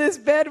went in this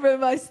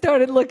bedroom, I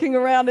started looking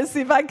around to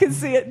see if I could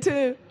see it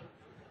too.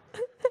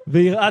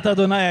 ויראת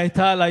אדוני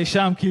הייתה עליי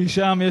שם, כי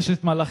שם יש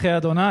את מלאכי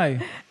אדוני.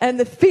 And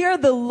the fear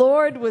of the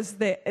Lord was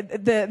there.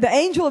 The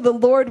angel of the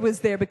Lord was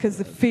there because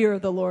the fear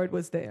of the Lord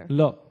was there.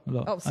 לא,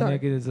 לא, Oh, sorry. אני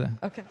אגיד את זה.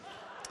 Okay.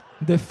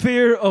 The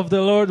fear of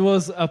the Lord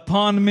was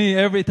upon me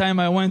every time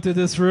I went to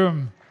this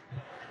room.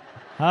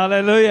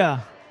 Hallelujah.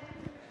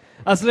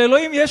 אז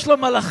לאלוהים יש לו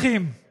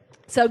מלאכים.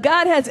 So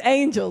God has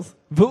angels.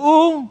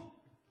 והוא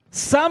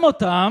שם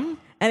אותם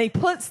and he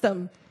puts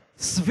them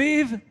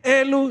סביב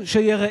אלו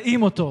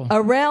שיראים אותו.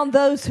 around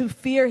those who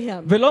fear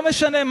him. ולא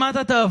משנה מה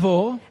אתה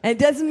תעבור, And it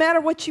doesn't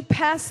matter what you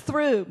pass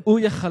through. הוא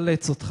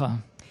יחלץ אותך.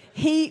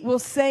 He will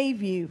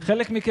save you.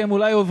 חלק מכם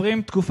אולי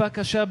עוברים תקופה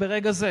קשה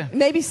ברגע זה.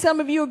 Maybe some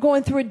of you are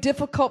going through a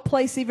difficult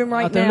place even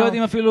right אתם לא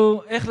יודעים now.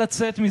 אפילו איך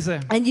לצאת מזה.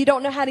 And you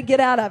don't know how to get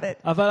out of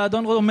it. אבל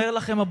האדון אומר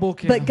לכם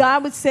הבוקר, But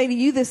God would say to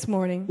you this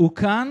morning, הוא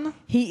כאן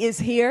he is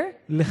here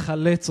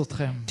לחלץ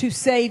אתכם. to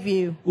save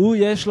you. הוא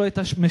יש לו את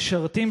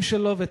המשרתים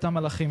שלו ואת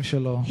המלאכים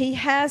שלו. He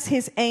has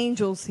his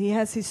angels. He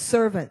has his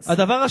servants.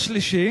 הדבר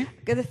השלישי,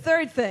 Okay, the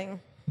third thing,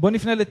 בוא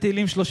נפנה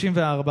לתהילים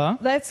 34.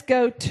 let's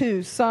go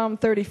to Psalm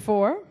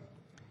 34.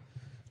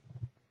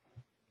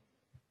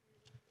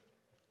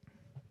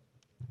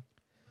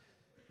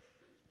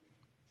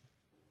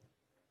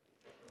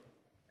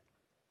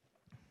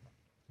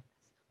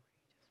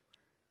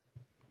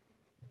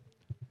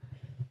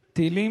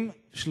 תהילים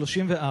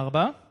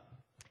 34,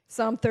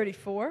 Psalm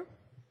 34.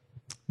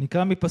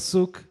 נקרא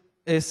מפסוק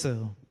 10.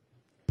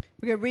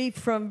 We're going to read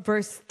from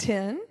verse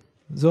 10.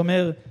 זה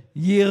אומר,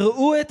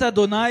 יראו את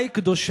אדוני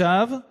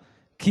קדושיו,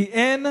 כי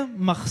אין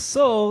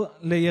מחסור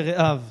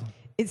ליראיו.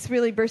 It's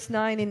really verse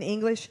 9 in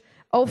English.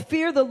 Oh,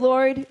 fear the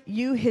Lord,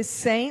 you his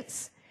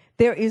saints.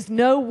 There is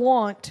no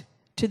want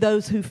to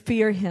those who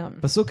fear him.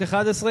 פסוק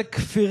 11,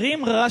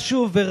 כפירים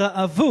רשו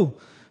ורעבו,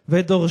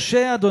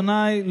 ודורשי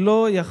אדוני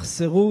לא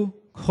יחסרו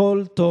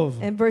כל טוב.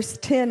 And verse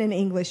 10 in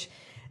English.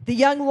 The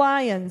young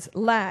lions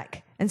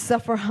lack and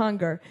suffer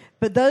hunger,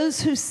 but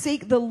those who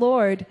seek the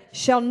Lord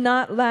shall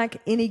not lack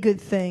any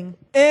good thing.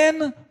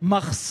 אין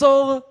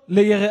מחסור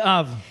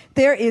ליראיו.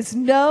 There is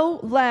no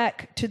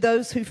lack to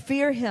those who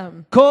fear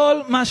him.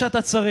 כל מה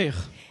שאתה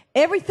צריך.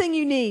 Everything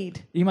you need.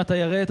 אם אתה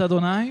ירא את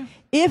אדוני,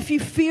 If you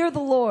fear the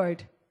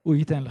Lord, הוא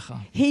ייתן לך.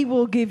 he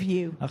will give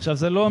you. עכשיו,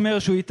 זה לא אומר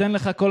שהוא ייתן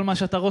לך כל מה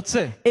שאתה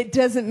רוצה. It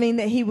doesn't mean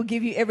that he will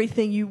give you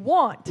everything you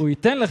want. הוא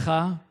ייתן לך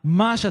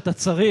מה שאתה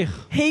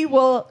צריך. He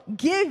will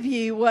give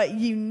you what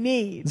you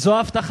need. זו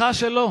ההבטחה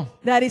שלו.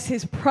 That is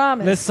his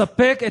promise.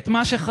 לספק את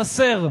מה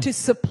שחסר.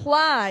 To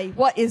supply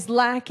what is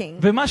lacking.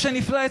 ומה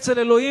שנפלא אצל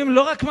אלוהים,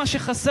 לא רק מה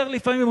שחסר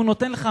לפעמים, הוא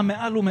נותן לך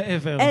מעל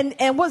ומעבר.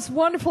 And what's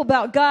wonderful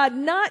about God,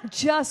 not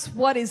just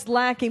what is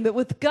lacking, but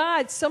with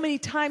God, so many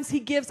times he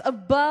gives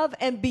above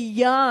and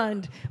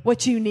beyond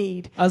what you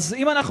need. אז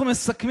אם אנחנו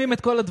מסכמים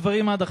את כל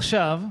הדברים עד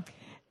עכשיו,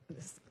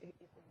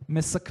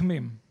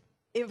 מסכמים.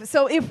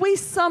 So if we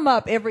sum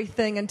up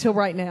everything until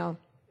right now,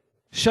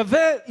 שווה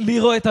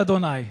לראות את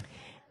אדוני.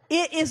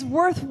 it is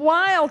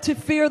worthwhile to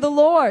fear the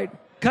Lord.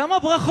 כמה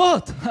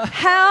ברכות.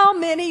 How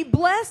many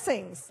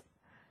blessings.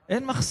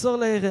 אין מחסור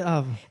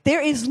ליראיו.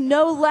 There is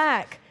no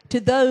lack to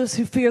those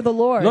who fear the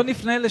Lord. לא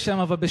נפנה לשם,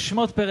 אבל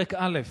בשמות פרק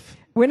א'.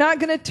 We're not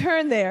going to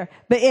turn there,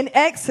 but in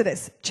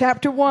Exodus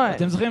chapter 1.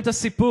 אתם זוכרים את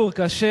הסיפור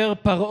כאשר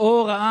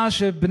פרעה ראה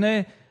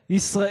שבני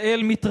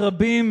ישראל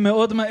מתרבים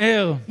מאוד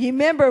מהר. You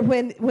remember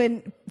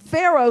when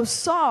Pharaoh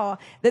saw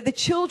that the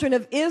children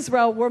of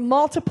Israel were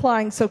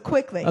multiplying so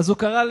quickly. אז הוא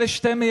קרא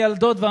לשתי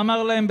מיילדות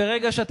ואמר להם,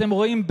 ברגע שאתם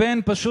רואים בן,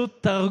 פשוט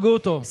תהרגו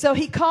אותו. So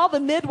he called the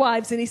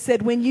midwives and he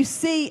said, when you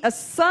see a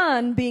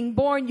son being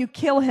born, you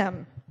kill him.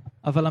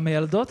 אבל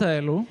המיילדות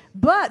האלו,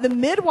 But the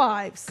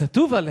midwives,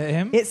 כתוב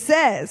עליהם, it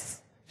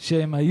says,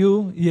 שהם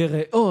היו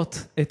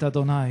יראות את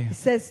אדוני. it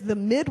says the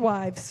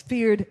midwives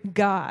feared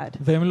God.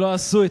 והם לא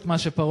עשו את מה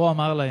שפרעה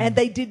אמר להם. And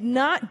they did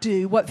not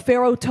do what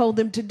Pharaoh told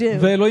them to do.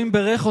 ואלוהים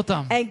ברך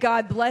אותם. And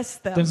God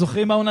blessed them. אתם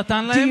זוכרים מה הוא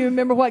נתן Do you להם?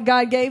 remember what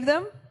God gave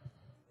them?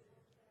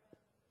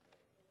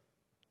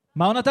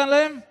 מה הוא נתן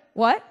להם?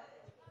 What?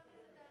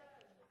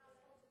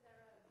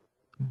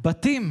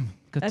 בתים,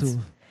 כתוב.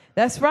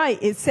 That's right.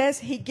 It says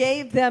he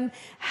gave them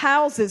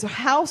houses,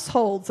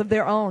 households of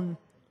their own.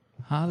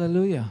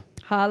 הללויה.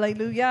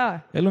 Hallelujah.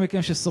 אלו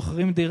מכם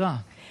ששוכרים דירה.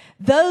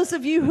 Those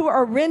of you who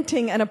are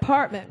renting an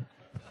apartment.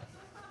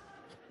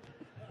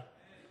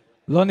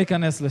 לא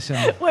ניכנס לשם.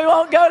 We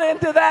won't go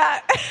into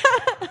that.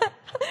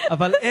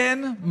 אבל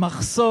אין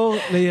מחסור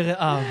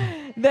ליראיו.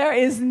 There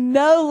is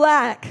no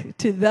lack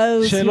to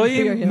those who fear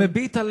שאלוהים him.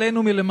 מביט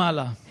עלינו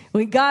מלמעלה.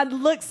 When God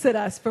looks at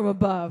us from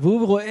above,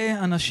 והוא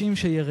רואה אנשים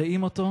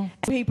שיראים אותו,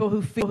 people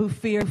who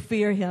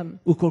fear him,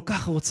 הוא כל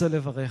כך רוצה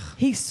לברך.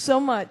 he so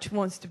much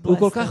wants to הוא bless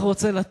כל כך them,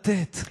 רוצה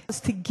לתת.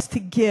 to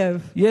give.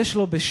 יש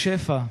לו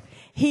בשפע.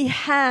 He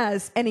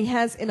has, and he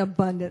has in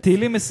abundance.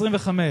 תהילים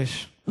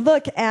 25.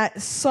 Look at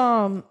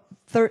Psalm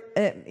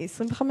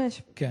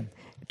 25. כן.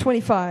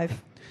 25.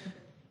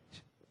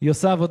 היא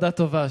עושה עבודה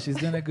טובה. She's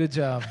doing a good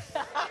job.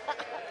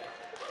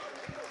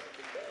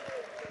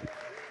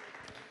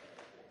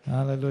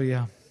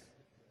 הללויה.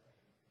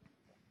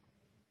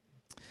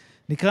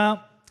 נקרא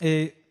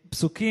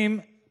פסוקים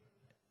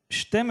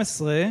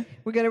 12.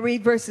 We're going to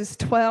read verses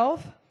 12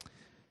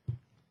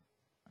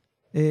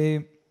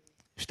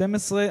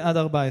 12 עד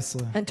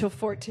 14. until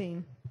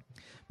 14.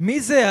 מי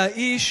זה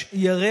האיש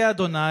ירא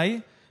אדוני,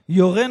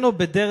 יורנו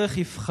בדרך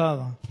יבחר.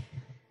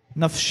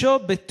 נפשו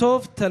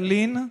בטוב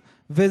תלין,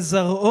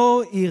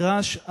 וזרעו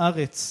יירש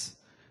ארץ.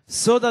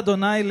 סוד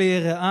אדוני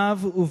ליראיו,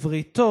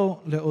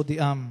 ובריתו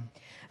להודיעם.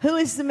 Who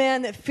is the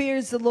man that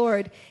fears the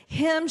Lord?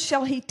 Him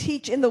shall he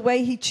teach in the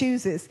way he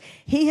chooses.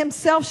 He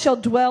himself shall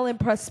dwell in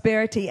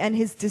prosperity, and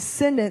his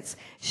descendants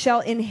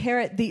shall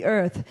inherit the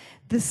earth.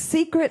 The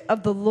secret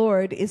of the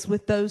Lord is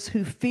with those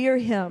who fear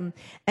him,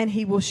 and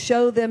he will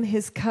show them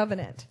his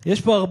covenant.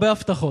 יש פה הרבה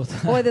הבטחות.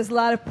 Boy, there's a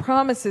lot of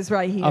promises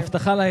right here.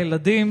 הבטחה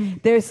לילדים,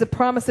 There's the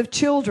promise of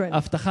children.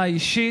 הבטחה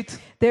אישית,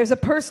 There's a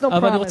personal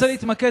אבל אני promise. רוצה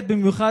להתמקד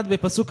במיוחד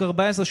בפסוק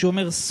 14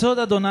 שאומר סוד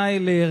אדוני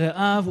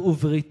ליראיו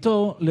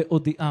ובריתו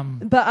להודיעם.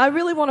 But I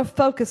really want to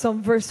focus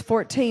on verse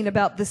 14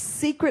 about the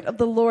secret of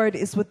the Lord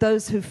is with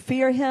those who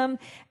fear him,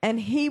 and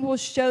he will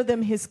show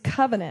them his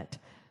covenant.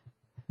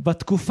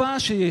 בתקופה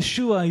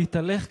שישוע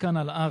התהלך כאן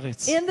על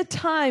הארץ, In the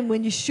time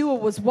when Yeshua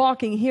was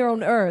walking here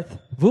on earth,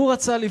 והוא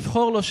רצה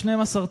לבחור לו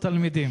 12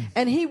 תלמידים,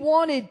 and he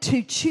wanted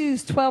to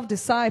choose 12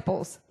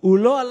 disciples, הוא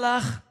לא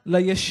הלך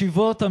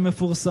לישיבות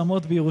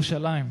המפורסמות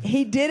בירושלים.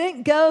 he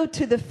didn't go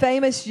to the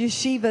famous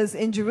yeshivas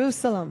in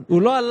Jerusalem.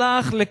 הוא לא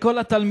הלך לכל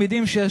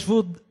התלמידים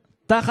שישבו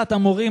תחת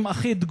המורים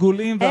הכי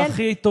דגולים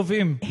והכי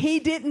טובים. He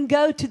didn't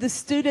go to the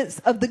students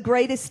of the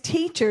greatest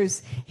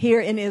teachers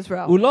here in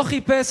Israel. הוא לא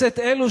חיפש את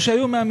אלו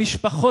שהיו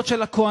מהמשפחות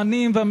של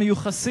הכהנים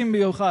והמיוחסים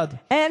ביוחד.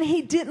 And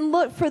he didn't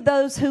look for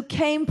those who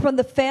came from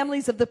the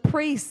families of the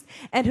priests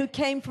and who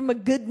came from a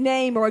good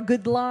name or a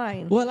good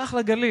line. הוא הלך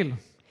לגליל.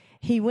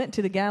 He went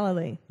to the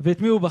Galilee.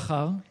 ואת מי הוא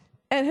בחר?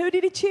 And who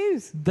did he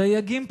choose?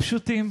 דייגים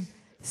פשוטים.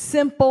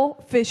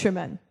 Simple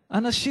fishermen.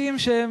 אנשים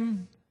שהם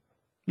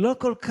לא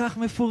כל כך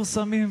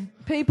מפורסמים.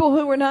 People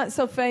who were not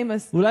so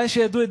famous. אולי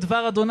שידעו את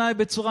דבר אדוני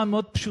בצורה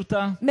מאוד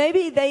פשוטה.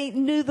 Maybe they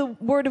knew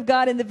the word of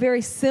God in the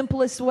very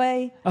simplest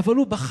way. אבל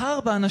הוא בחר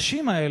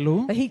באנשים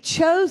האלו, But he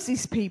chose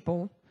these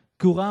people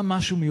כי הוא ראה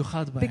משהו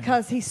מיוחד בהם.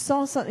 because he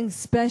saw something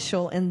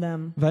special in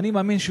them. ואני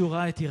מאמין שהוא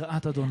ראה את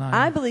יראת אדוני.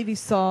 I believe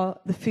he saw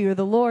the fear of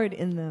the Lord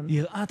in them.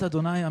 יראת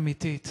אדוני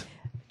אמיתית.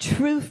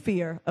 True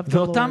fear of the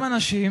ואותם Lord.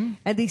 אנשים,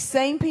 And these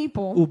same people,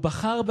 הוא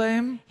בחר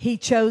בהם he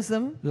chose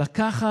them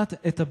לקחת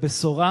את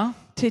הבשורה.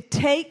 to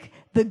take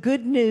the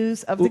good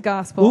news of the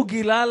gospel. הוא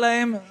גילה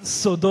להם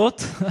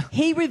סודות.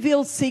 He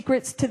revealed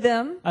secrets to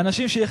them.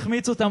 אנשים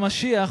שהחמיצו את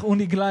המשיח, הוא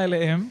נגלה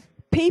אליהם.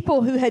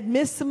 People who had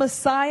missed the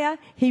Messiah,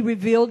 he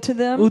revealed to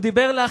them. הוא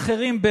דיבר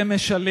לאחרים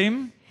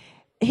במשלים.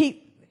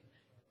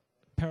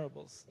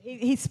 Parables.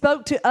 He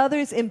spoke to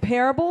others in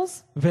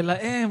parables.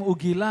 ולהם הוא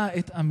גילה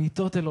את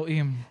אמיתות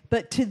אלוהים.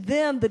 But to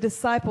them, the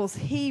disciples,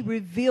 he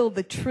revealed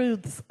the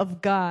truths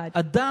of God.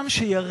 אדם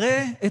שירא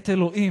את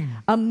אלוהים.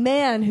 A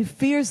man who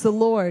fears the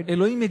Lord,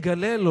 אלוהים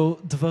יגלה לו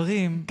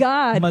דברים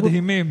God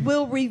מדהימים.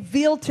 will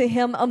reveal to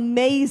him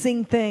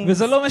amazing things.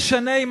 וזה לא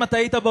משנה אם אתה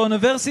היית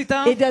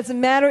באוניברסיטה. It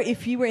doesn't matter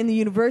if you were in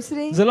the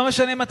university. זה לא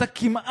משנה אם אתה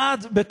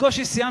כמעט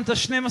בקושי סיימת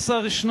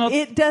 12 שנות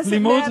It doesn't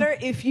לימוד.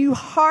 matter if you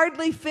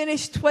hardly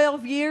finished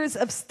 12 years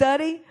of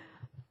study.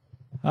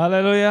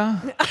 הללויה.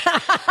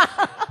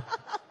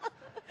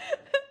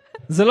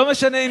 זה לא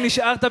משנה אם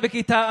נשארת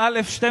בכיתה א'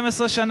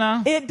 12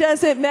 שנה. It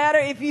doesn't matter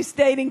if you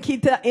stayed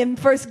in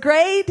first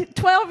grade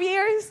 12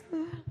 years.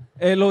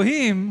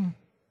 אלוהים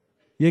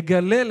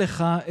יגלה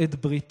לך את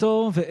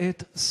בריתו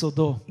ואת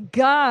סודו.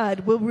 God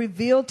will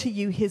reveal to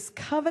you his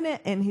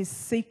covenant and his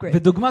secret.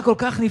 ודוגמה כל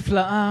כך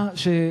נפלאה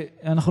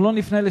שאנחנו לא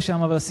נפנה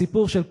לשם, אבל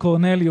הסיפור של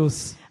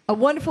קורנליוס. A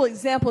wonderful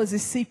example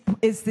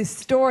is the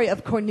story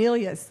of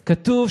Cornelius.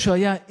 כתוב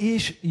שהיה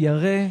איש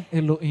ירא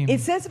אלוהים. It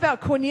says about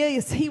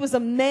Cornelius, he was a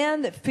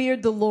man that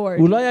feared the Lord.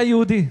 הוא לא היה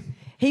יהודי.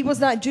 He was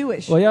not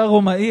Jewish. הוא היה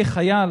רומאי,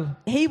 חייל.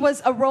 He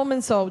was a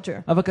Roman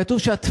soldier. אבל כתוב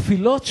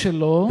שהתפילות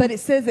שלו But it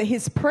says that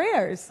his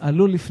prayers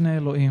עלו לפני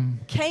אלוהים.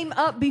 came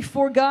up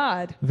before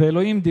God.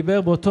 ואלוהים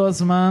דיבר באותו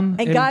הזמן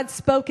And אל God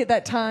spoke at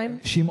that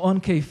time שמעון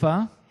קיפה,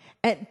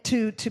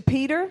 to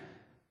Peter.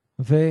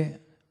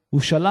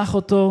 והוא שלח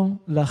אותו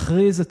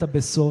להכריז את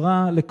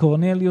הבשורה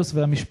לקורנליוס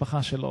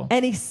והמשפחה שלו.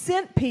 And he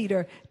sent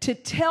Peter to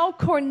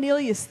tell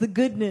Cornelius the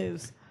good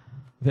news.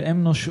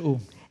 והם נושעו.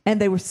 And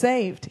they were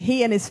saved,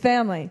 he and his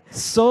family.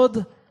 סוד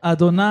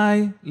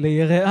אדוני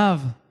ליראיו.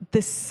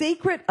 The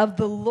secret of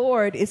the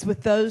Lord is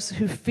with those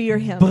who fear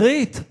him.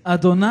 ברית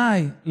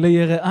אדוני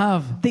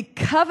ליראיו. The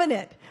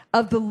covenant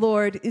of the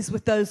Lord is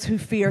with those who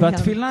fear him.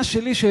 והתפילה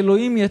שלי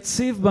שאלוהים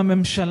יציב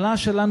בממשלה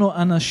שלנו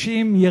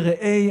אנשים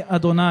יראי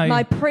אדוני.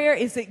 My prayer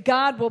is that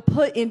God will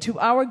put into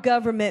our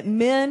government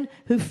men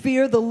who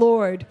fear the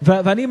Lord.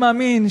 ואני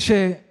מאמין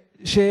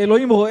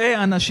שאלוהים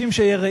רואה אנשים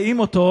שיראים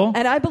אותו.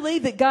 And I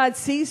believe that God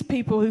sees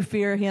people who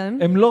fear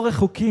him. הם לא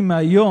רחוקים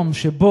מהיום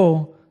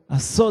שבו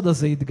הסוד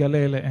הזה יתגלה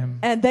אליהם.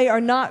 And they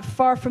are not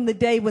far from the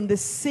day when the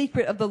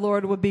secret of the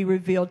Lord will be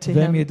revealed to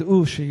והם him.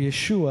 ידעו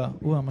שישוע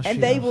הוא המשיח.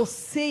 And they will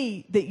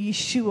see that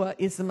Yeshua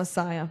is the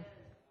Messiah.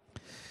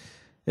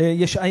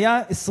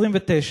 ישעיה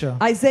 29.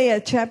 Isaiah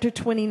chapter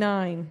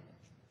 29.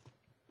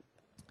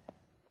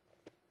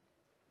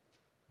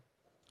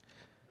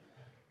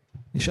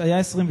 ישעיה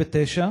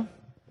 29.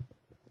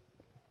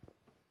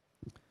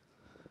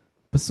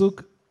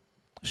 פסוק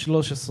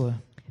 13.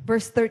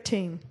 Verse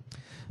 13.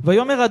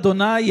 ויאמר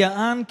אדוני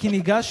יען כי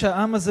ניגש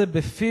העם הזה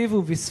בפיו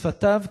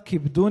ובשפתיו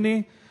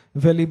כיבדוני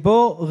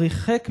וליבו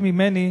ריחק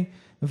ממני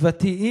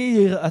ותהי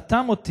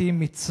יראתם אותי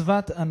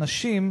מצוות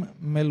אנשים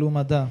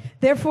מלומדה.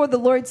 Therefore the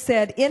Lord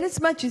said,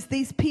 inasmuch as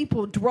these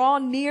people draw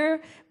near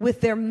with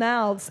their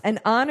mouths and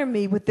honor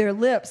me with their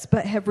lips,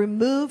 but have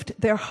removed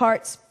their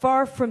hearts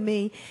far from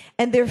me,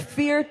 and their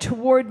fear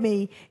toward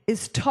me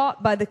is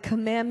taught by the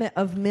commandment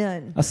of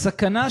men.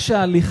 הסכנה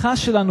שההליכה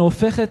שלנו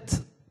הופכת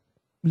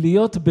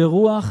להיות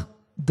ברוח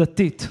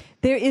דתית.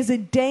 There is a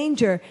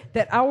danger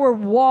that our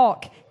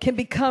walk can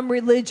become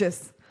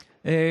religious.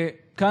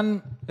 כאן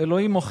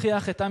אלוהים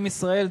מוכיח את עם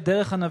ישראל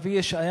דרך הנביא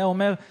ישעיה,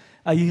 אומר,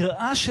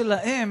 היראה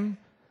שלהם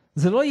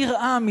זה לא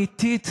יראה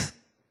אמיתית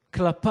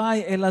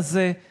כלפיי, אלא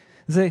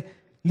זה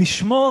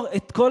לשמור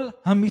את כל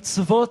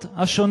המצוות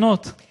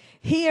השונות.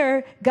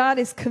 Here, God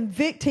is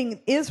convicting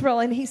Israel,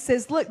 and he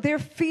says, look, their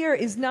fear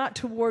is not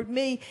toward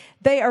me.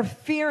 They are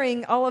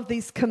fearing all of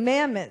these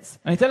commandments.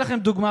 אני אתן לכם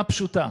דוגמה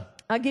פשוטה.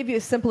 I'll give you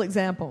a simple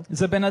example.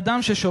 זה בן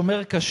אדם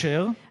ששומר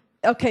כשר.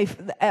 Okay,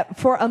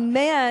 for a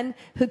man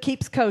who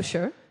keeps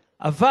kosher.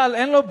 אבל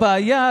אין לו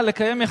בעיה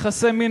לקיים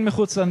יחסי מין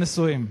מחוץ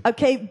לנישואים.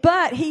 Okay,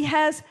 but he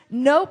has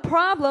no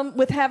problem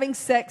with having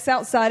sex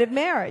outside of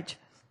marriage.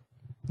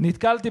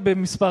 נתקלתי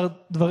במספר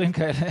דברים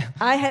כאלה.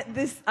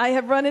 I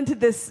have run into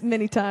this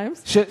many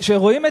times.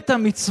 שרואים את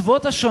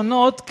המצוות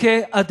השונות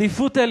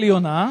כעדיפות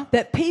עליונה.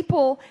 That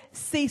people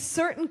see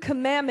certain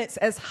commandments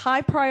as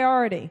high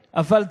priority.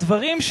 אבל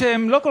דברים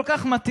שהם לא כל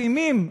כך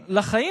מתאימים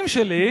לחיים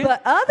שלי.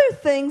 But other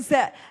things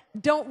that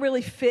don't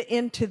really fit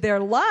into their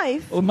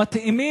life. או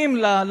מתאימים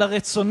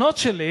לרצונות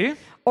שלי.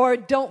 Or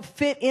don't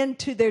fit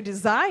into their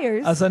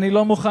desires. אז אני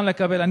לא מוכן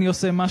לקבל, אני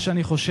עושה מה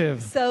שאני חושב.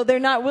 So they're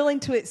not willing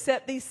to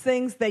accept these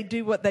things, they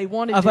do what they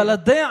want to do. אבל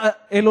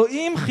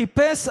אלוהים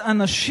חיפש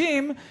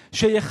אנשים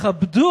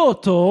שיכבדו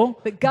אותו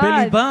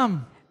בליבם.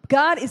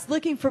 God is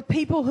looking for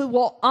people who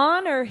will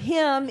honor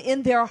him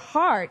in their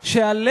heart.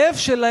 שהלב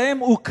שלהם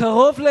הוא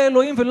קרוב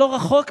לאלוהים ולא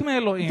רחוק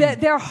מאלוהים.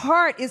 That their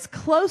heart is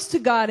close to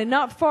God and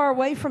not far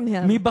away from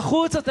him.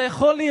 מבחוץ אתה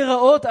יכול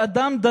להיראות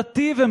אדם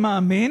דתי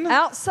ומאמין.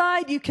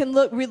 Outside you can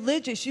look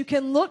religious, you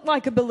can look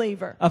like a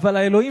believer. אבל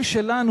האלוהים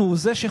שלנו הוא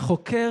זה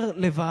שחוקר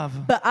לבב.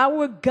 But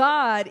our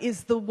God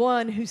is the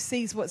one who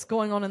sees what's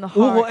going on in the heart.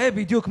 הוא רואה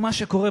בדיוק מה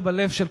שקורה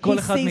בלב של כל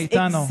אחד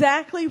מאיתנו. He sees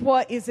exactly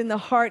what is in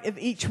the heart of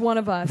each one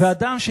of us.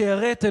 ואדם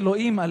שיראה את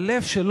אלוהים,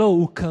 הלב שלו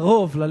הוא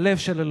קרוב ללב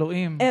של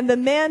אלוהים. And the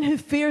man who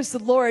fears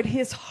the Lord,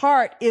 his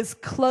heart is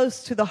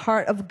close to the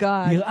heart of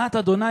God. יראת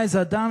אדוני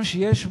זה אדם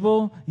שיש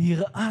בו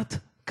יראת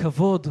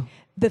כבוד.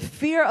 The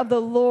fear of the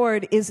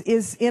Lord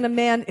is in a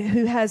man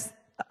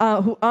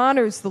who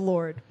honors the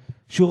Lord.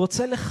 שהוא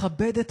רוצה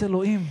לכבד את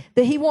אלוהים.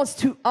 That he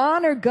wants to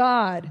honor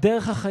God.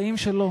 דרך החיים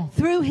שלו.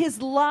 Through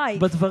his life.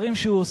 בדברים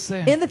שהוא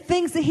עושה. In the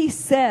things that he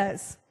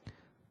says.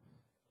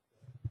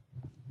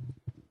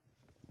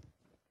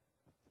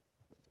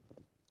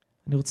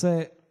 אני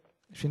רוצה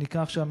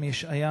שנקרא עכשיו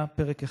מישעיה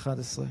פרק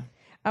 11.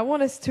 I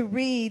want us to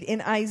read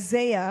in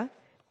Isaiah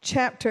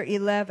chapter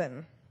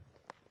 11.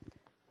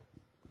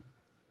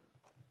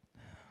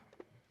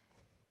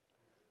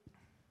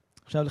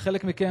 עכשיו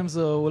לחלק מכם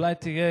זו אולי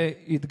תהיה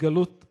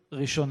התגלות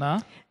ראשונה.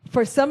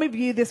 For some of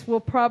you this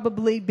will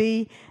probably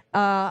be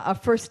a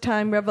first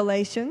time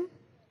revelation.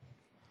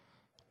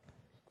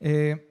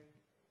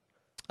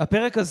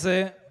 הפרק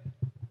הזה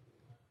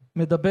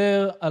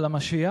מדבר על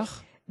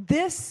המשיח.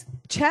 This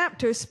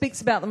chapter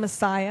speaks about the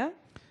Messiah.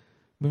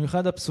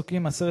 במיוחד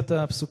הפסוקים, 10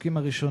 הפסוקים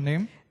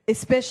הראשונים.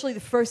 Especially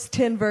the first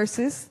 10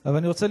 verses. אבל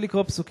אני רוצה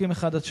לקרוא פסוקים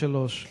 1 עד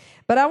 3.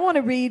 But I want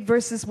to read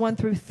verses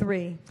 1 through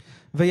 3.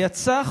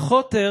 ויצא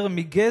חוטר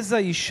מגזע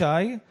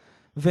ישי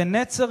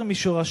ונצר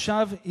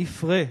משורשיו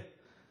יפרה.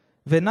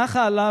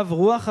 ונחה עליו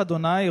רוח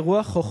אדוני,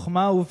 רוח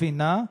חוכמה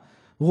ובינה,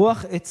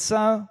 רוח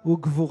עצה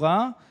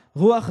וגבורה,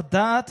 רוח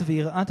דעת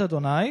ויראת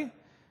אדוני.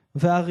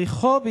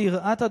 ועריכו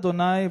ביראת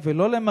אדוני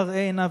ולא למראה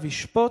עיניו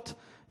ישפוט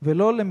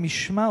ולא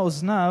למשמע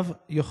אוזניו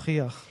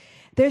יוכיח.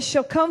 There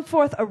shall come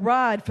forth a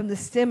rod from the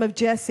stem of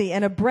Jesse,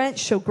 and a branch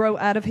shall grow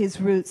out of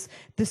his roots.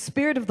 The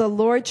Spirit of the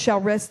Lord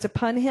shall rest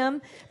upon him,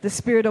 the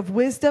Spirit of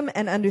wisdom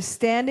and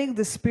understanding,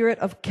 the Spirit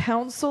of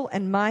counsel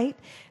and might,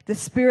 the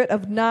Spirit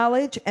of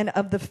knowledge and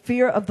of the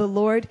fear of the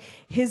Lord.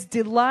 His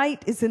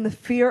delight is in the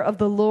fear of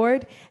the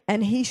Lord,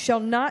 and he shall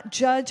not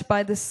judge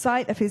by the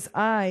sight of his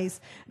eyes,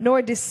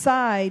 nor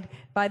decide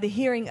by the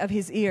hearing of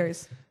his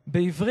ears.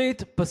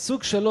 בעברית,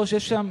 פסוק 3,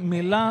 יש שם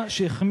מילה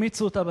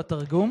שהחמיצו אותה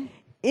בתרגום.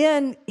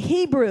 In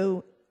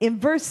Hebrew, in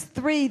verse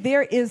 3,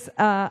 there is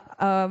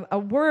a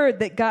word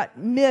that got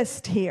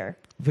missed here.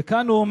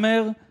 וכאן הוא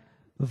אומר,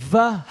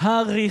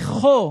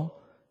 והריחו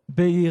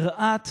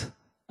ביראת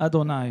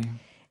אדוני.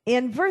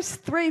 In verse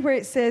 3, where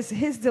it says,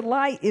 his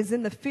delight is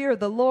in the fear of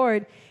the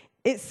Lord,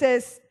 it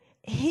says,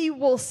 he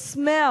will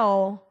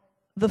smell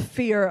the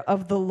fear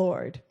of the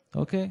Lord.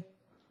 Okay?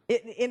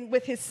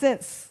 With his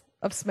sense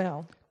of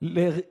smell.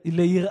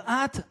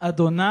 ליראת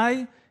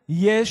אדוני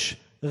יש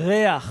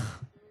ריח.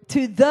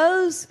 To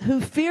those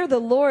who fear the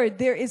Lord,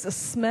 there is a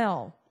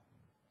smell.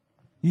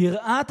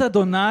 יראת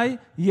אדוני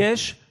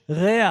יש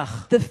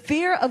ריח. The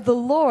fear of the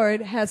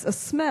Lord has a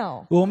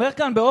smell. הוא אומר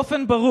כאן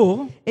באופן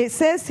ברור, It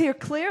says here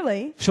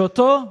clearly,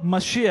 שאותו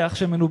משיח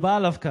שמנובא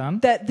עליו כאן,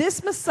 that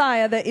this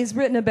Messiah that is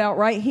written about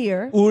right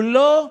here, הוא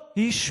לא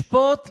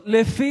ישפוט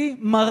לפי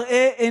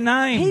מראה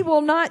עיניים. he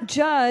will not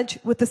judge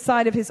with the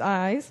sight of his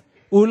eyes.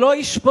 הוא לא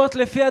ישפוט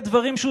לפי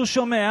הדברים שהוא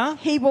שומע,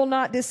 He will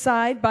not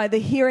decide by the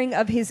hearing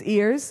of his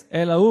ears,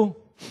 אלא הוא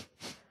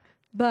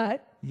but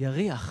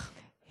יריח.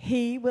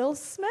 he will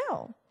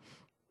smell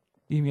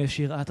אם יש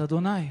יראת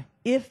אדוני.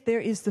 if there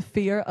is the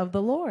fear of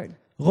the Lord.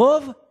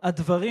 רוב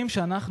הדברים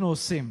שאנחנו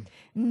עושים,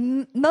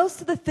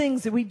 Most of the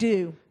things that we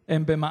do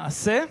הם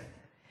במעשה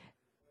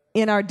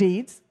in our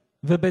deeds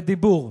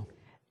ובדיבור.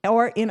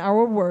 or in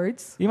our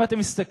words, אם אתם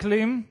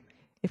מסתכלים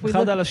if we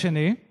אחד look, על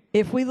השני,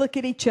 if we look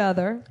at each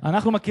other,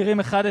 אנחנו מכירים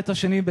אחד את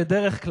השני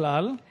בדרך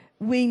כלל,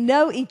 we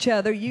know each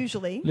other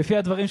usually לפי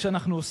הדברים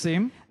שאנחנו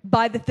עושים,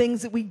 by the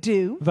things that we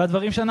do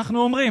והדברים שאנחנו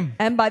אומרים.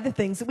 and by the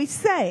things that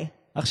we say.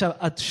 עכשיו,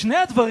 שני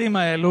הדברים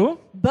האלו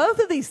Both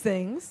of these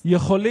things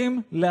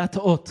יכולים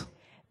להטעות,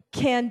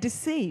 can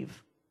deceive,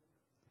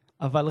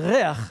 אבל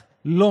ריח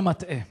לא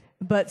מטעה.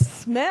 but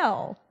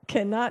smell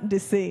cannot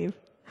deceive.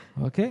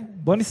 אוקיי?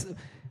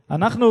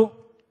 אנחנו,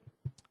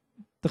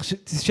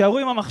 תישארו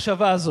עם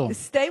המחשבה הזו.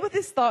 Stay with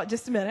this thought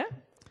just a minute.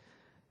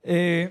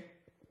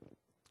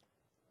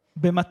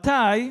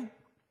 במתי,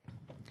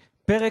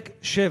 פרק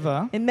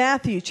 7, In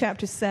Matthew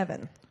chapter 7,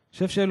 אני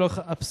חושב שאלו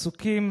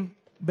הפסוקים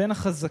בין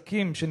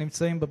החזקים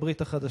שנמצאים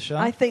בברית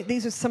החדשה. I think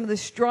these are some of the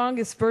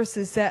strongest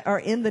verses that are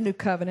in the New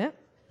Covenant.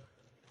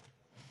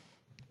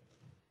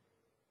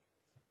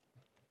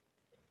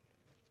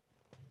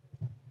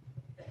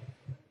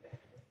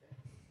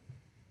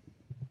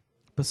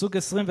 פסוק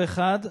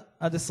 21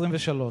 עד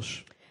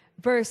 23.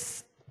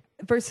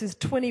 Verses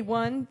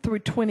 21 through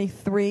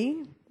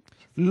 23.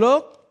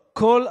 לא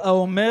כל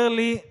האומר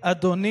לי,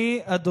 אדוני,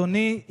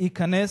 אדוני,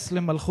 ייכנס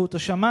למלכות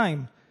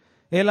השמיים,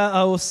 אלא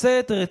העושה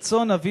את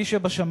רצון אבי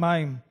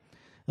שבשמיים.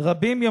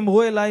 רבים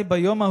יאמרו אליי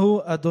ביום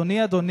ההוא,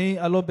 אדוני, אדוני,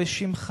 הלא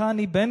בשמך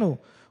ניבאנו,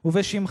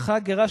 ובשמך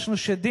גירשנו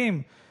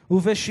שדים,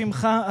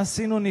 ובשמך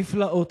עשינו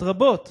נפלאות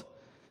רבות.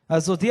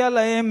 אז הודיע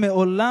להם,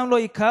 מעולם לא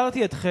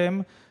הכרתי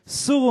אתכם,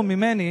 סורו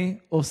ממני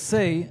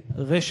עושי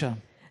רשע.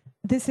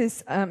 This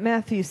is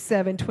Matthew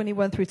 7,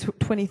 21 through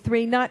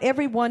 23. Not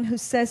everyone who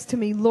says to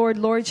me, Lord,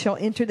 Lord, shall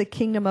enter the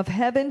kingdom of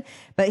heaven,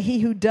 but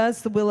he who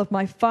does the will of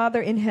my Father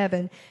in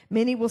heaven.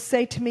 Many will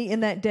say to me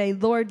in that day,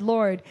 Lord,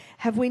 Lord,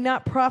 have we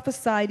not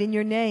prophesied in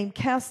your name,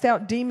 cast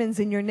out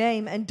demons in your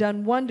name, and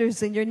done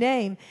wonders in your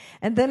name?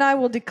 And then I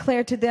will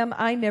declare to them,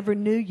 I never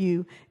knew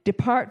you.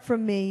 Depart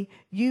from me,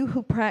 you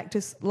who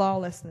practice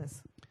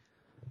lawlessness.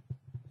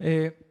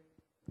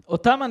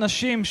 אותם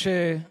אנשים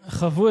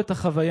שחוו את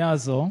החוויה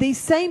הזו, These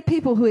same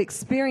people who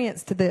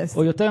experienced this,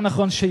 או יותר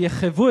נכון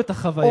שיחוו את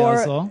החוויה or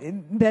הזו,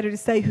 better to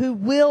say, who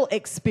will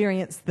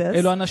experience this,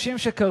 אלו אנשים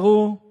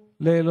שקראו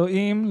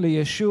לאלוהים,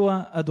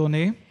 לישוע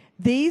אדוני,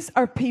 these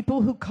are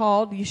people who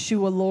called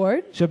Yeshua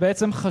Lord,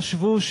 שבעצם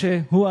חשבו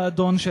שהוא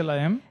האדון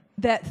שלהם.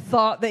 that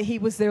thought that he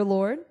was their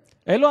Lord.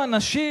 אלו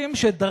אנשים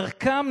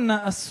שדרכם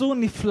נעשו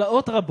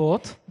נפלאות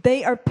רבות,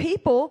 They are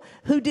people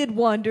who did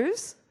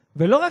wonders,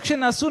 ולא רק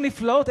שנעשו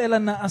נפלאות, אלא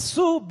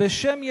נעשו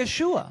בשם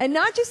ישוע. and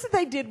not just that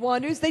they did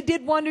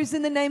wonders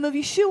in the name of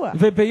Yeshua.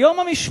 וביום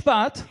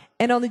המשפט,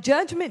 And on the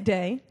judgment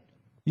day,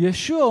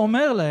 ישוע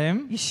אומר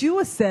להם,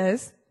 Yeshua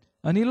says,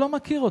 אני לא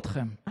מכיר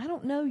אתכם. I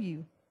don't know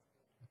you.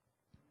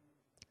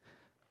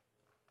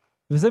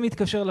 וזה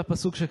מתקשר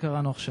לפסוק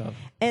שקראנו עכשיו.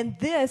 And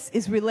this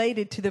is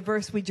related to the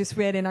verse we just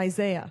read in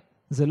Isaiah.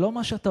 זה לא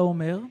מה שאתה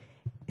אומר,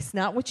 It's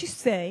not what you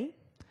say,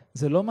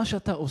 זה לא מה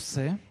שאתה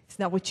עושה, it's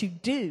not what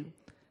you do,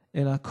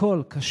 אלא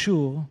הכל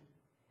קשור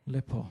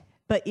לפה.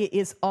 but it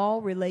is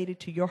all related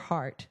to your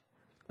heart.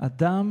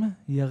 אדם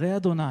ירא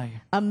אדוני.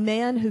 A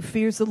man who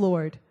fears the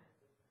Lord,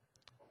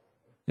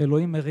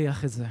 אלוהים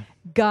מריח את זה.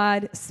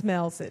 God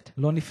smells it.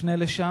 לא נפנה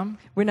לשם.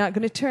 We're not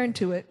going to turn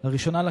to it.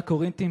 לראשונה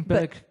לקורינתים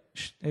פרק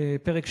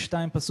פרק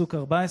 2 פסוק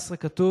 14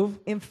 כתוב,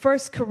 in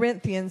 1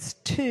 Corinthians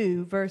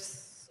 2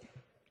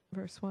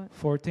 verse what?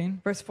 14,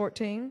 Verse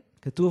 14.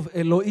 כתוב,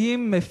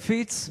 אלוהים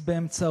מפיץ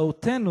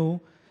באמצעותנו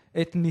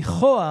את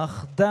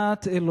ניחוח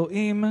דעת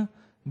אלוהים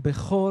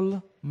בכל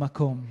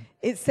מקום.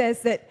 It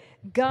says that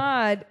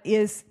God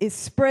is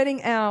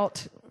spreading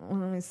out.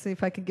 Let me see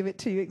if I can give it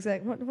to you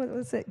exactly. What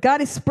was it? God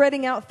is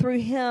spreading out through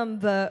him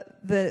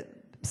the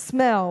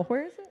smell.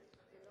 Where is it?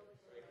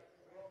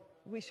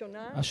 We shall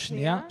not.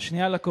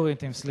 שנייה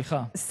לקורינתים,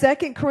 סליחה.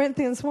 2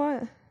 Corinthians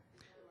what?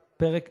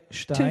 פרק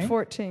 2.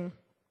 2:14.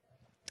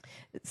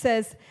 It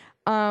says,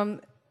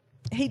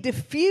 he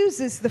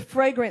diffuses the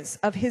fragrance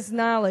of his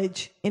knowledge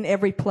in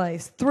every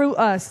place. Through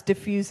us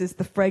diffuses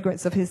the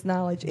fragrance of his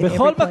knowledge in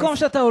בכל every מקום place.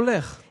 שאתה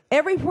הולך.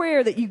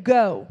 Everywhere that you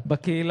go,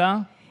 בקהילה,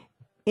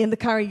 in the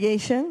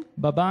congregation,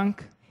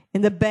 בבנק,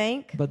 in the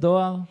bank,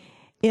 בדואר,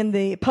 in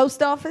the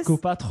post office,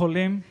 קופת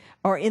חולים,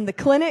 or in the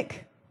clinic,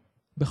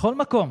 בכל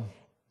מקום.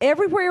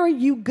 everywhere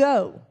you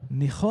go,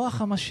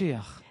 ניחוח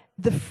המשיח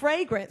the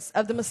fragrance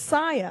of the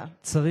Messiah,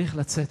 צריך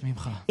לצאת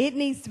ממך. it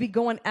needs to be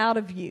going out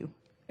of you.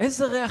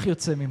 איזה ריח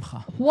יוצא ממך?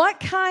 What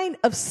kind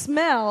of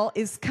smell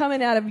is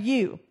coming out of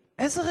you?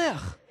 איזה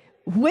ריח?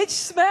 Which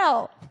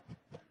smell?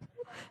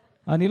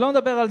 אני לא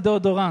מדבר על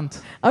דאודורנט.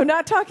 I'm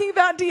not talking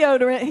about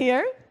deodorant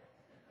here.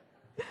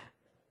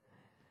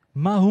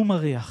 מה הוא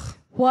מריח?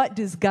 What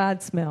does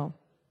God smell?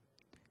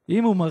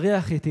 אם הוא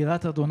מריח את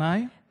יראת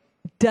אדוני,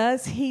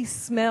 Does he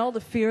smell the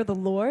fear of the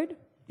Lord?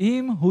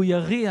 אם הוא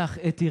יריח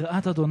את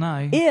יראת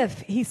אדוני,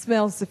 If he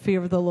smells the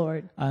fear of the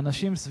Lord,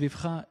 האנשים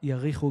סביבך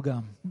יריחו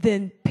גם.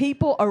 then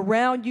people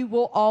around you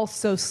will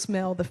also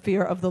smell the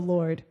fear of the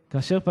Lord.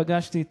 כאשר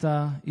פגשתי את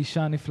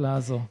האישה הנפלאה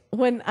הזו,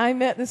 When I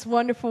met this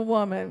wonderful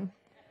woman,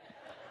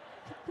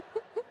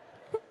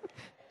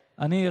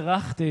 אני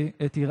הרחתי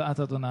את יראת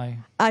אדוני.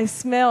 I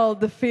smelled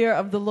the fear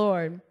of the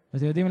Lord.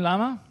 ואתם יודעים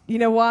למה? You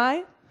know why?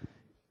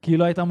 כי היא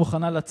לא הייתה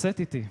מוכנה לצאת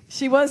איתי.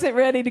 She wasn't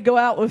ready to go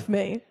out with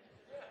me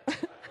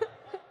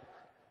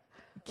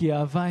כי היא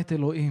אהבה את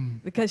אלוהים.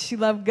 because she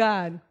loved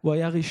God. הוא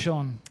היה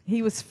ראשון. He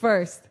was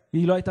first.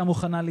 היא לא הייתה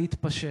מוכנה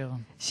להתפשר.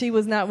 She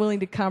was not willing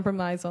to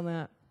compromise on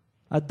that.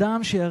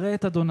 אדם שירא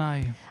את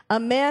אדוני, A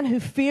man who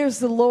fears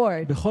the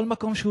Lord, בכל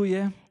מקום שהוא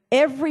יהיה,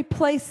 every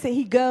place that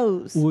he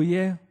goes, הוא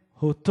יהיה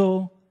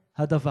אותו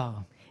הדבר.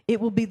 it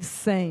will be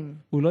the same.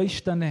 הוא לא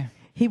ישתנה.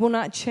 He will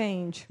not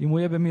change. אם הוא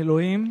יהיה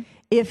במילואים,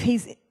 If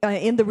he's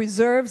in the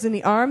reserves in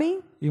the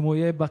army, אם הוא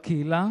יהיה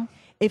בקהילה,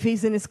 if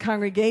he's in his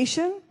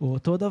congregation, הוא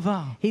אותו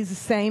דבר. he's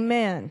the same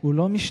man. הוא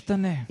לא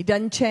משתנה. He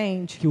doesn't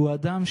change כי הוא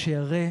אדם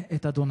שירא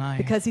את אדוני.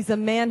 because he's a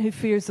man who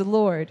fears the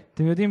Lord.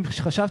 אתם יודעים,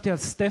 חשבתי על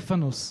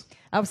סטפנוס,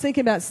 I was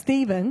thinking about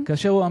Stephen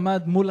כאשר הוא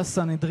עמד מול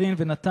הסנהדרין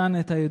ונתן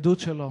את העדות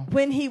שלו.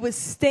 when he was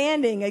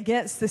standing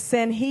against the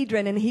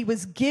Sanhedrin and he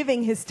was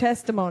giving his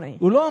testimony.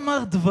 הוא לא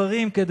אמר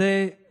דברים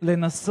כדי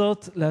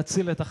לנסות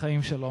להציל את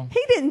החיים שלו.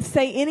 He didn't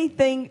say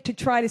anything to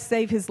try to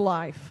save his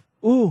life.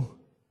 הוא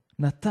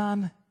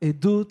נתן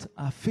עדות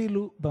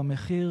אפילו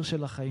במחיר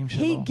של החיים He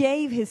שלו.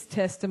 gave his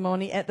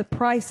testimony at the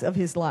price of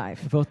his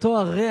life. ואותו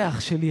הריח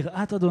של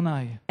יראת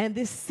אדוני, And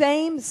this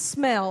same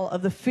smell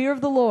of the fear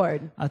of the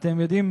Lord. אתם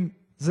יודעים,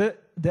 זה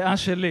דעה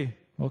שלי,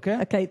 אוקיי?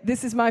 Okay,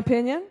 this is my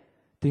opinion.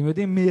 אתם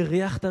יודעים מי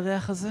הריח את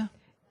הריח הזה?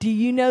 Do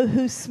you know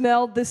who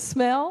smelled this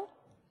smell?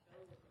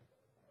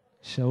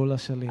 שאול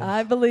השליח.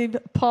 I believe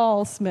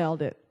Paul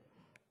smelled it.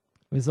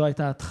 וזו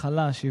הייתה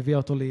ההתחלה שהביאה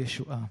אותו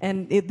לישועה.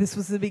 And this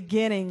was the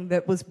beginning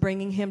that was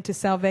bringing him to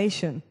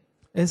salvation.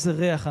 איזה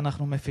ריח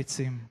אנחנו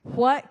מפיצים?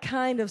 What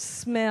kind of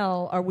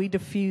smell are we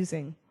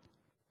diffusing?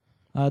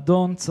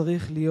 האדון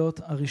צריך להיות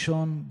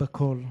הראשון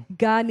בכל.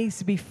 God needs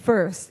to be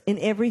first in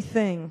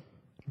everything.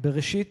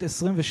 בראשית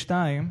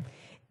 22,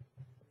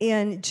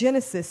 In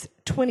Genesis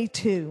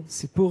 22,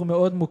 סיפור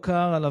מאוד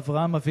מוכר על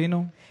אברהם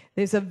אבינו.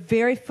 there's a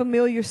very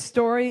familiar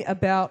story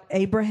about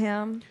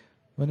Abraham.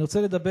 ואני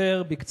רוצה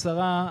לדבר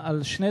בקצרה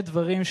על שני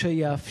דברים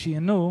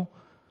שיאפיינו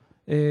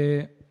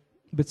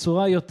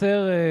בצורה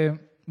יותר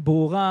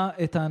ברורה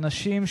את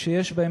האנשים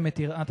שיש בהם את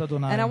יראת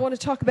אדוני. And I want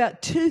to talk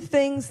about two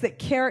things that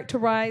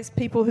characterize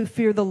people who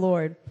fear the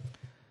Lord.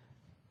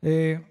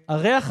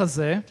 הריח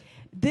הזה,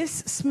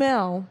 This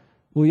smell,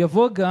 הוא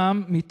יבוא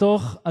גם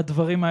מתוך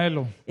הדברים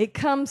האלו. it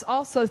comes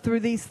also through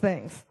these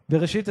things.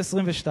 בראשית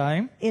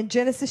 22, In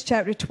Genesis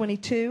chapter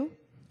 22,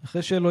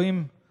 אחרי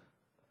שאלוהים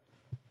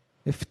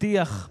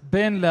הבטיח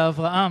בן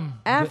לאברהם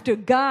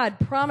after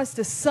God promised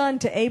a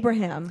son to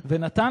Abraham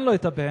ונתן לו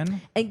את הבן,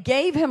 and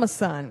gave him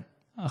a son,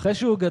 אחרי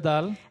שהוא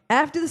גדל,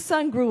 after the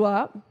son grew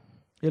up,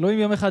 אלוהים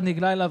יום אחד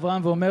נגלה אל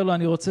אברהם ואומר לו,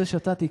 אני רוצה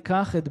שאתה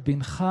תיקח את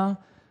בנך,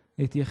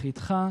 את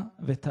יחידך,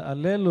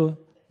 ותעלה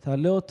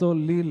אותו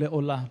לי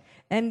לעולה.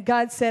 and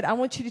God said, I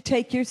want you to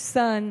take your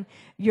son,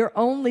 your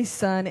only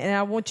son, and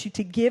I want you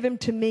to give him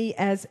to me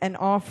as an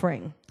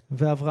offering.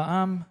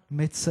 ואברהם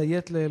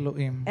מציית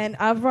לאלוהים. And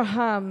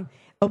Abraham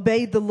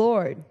obeyed the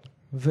Lord.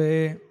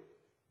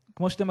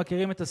 וכמו שאתם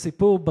מכירים את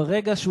הסיפור,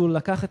 ברגע שהוא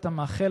לקח את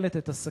המאכלת,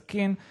 את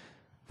הסכין,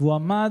 והוא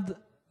עמד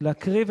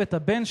להקריב את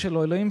הבן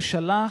שלו, אלוהים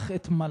שלח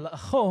את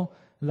מלאכו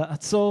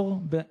לעצור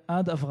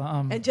בעד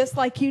אברהם. And just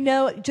like you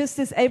know, just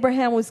as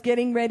Abraham was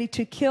getting ready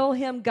to kill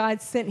him,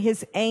 God sent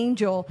his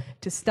angel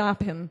to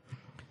stop him.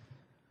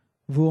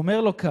 והוא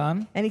אומר לו כאן,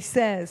 And he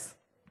says,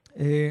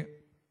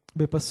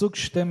 בפסוק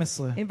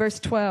 12, in verse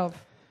 12,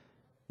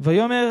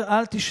 ויאמר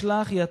אל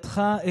תשלח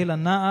ידך אל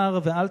הנער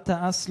ואל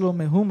תעש לו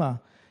מהומה,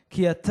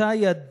 כי אתה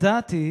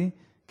ידעתי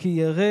כי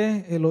ירא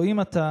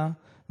אלוהים אתה,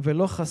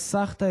 ולא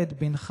חסכת את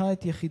בנך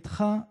את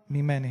יחידך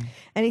ממני.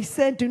 And he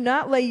said, do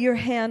not lay your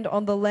hand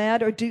on the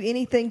lad or do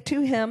anything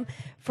to him,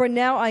 for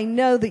now I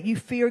know that you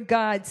fear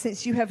God,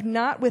 since you have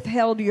not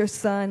withheld your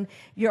son,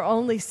 your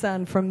only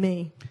son, from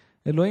me.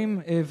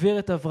 אלוהים העביר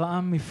את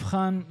אברהם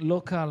מבחן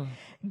לא קל.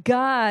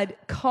 God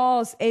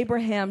caused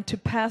Abraham to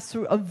pass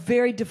through a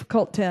very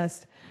difficult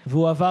test.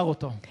 והוא עבר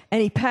אותו.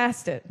 And he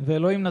passed it.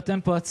 ואלוהים נתן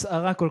פה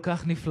הצהרה כל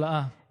כך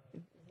נפלאה.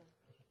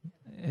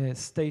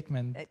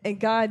 statement. And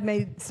God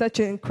made such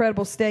an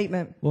incredible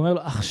statement. הוא אומר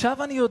לו,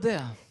 עכשיו אני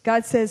יודע.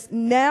 God says,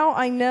 now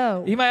I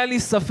know. אם היה לי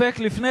ספק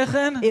לפני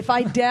כן, If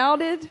I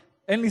doubted,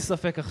 אין לי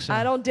ספק I עכשיו.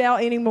 don't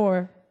doubt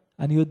anymore.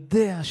 אני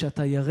יודע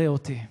שאתה ירא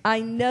אותי. I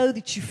know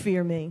that you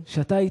fear me.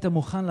 שאתה היית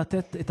מוכן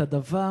לתת את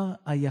הדבר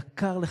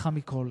היקר לך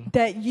מכל.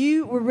 That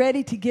you were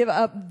ready to give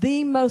up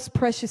the most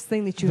precious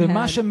thing that you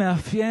ומה had.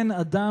 שמאפיין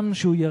אדם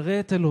שהוא ירא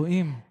את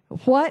אלוהים,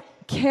 What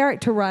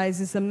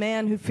characterizes a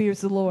man who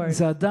fears the Lord?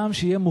 זה אדם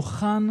שיהיה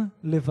מוכן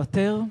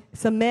לוותר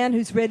It's a man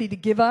who's ready to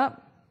give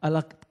up על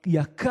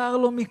היקר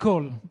לו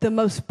מכל the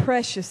most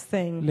precious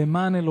thing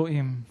למען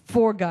אלוהים.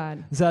 for God.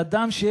 זה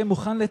אדם שיהיה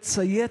מוכן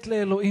לציית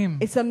לאלוהים.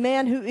 It's a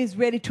man who is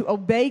ready to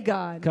obey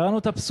God. קראנו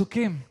את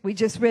הפסוקים We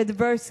just read the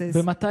verses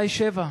במתי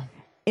 7.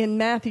 in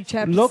Matthew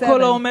chapter לא 7.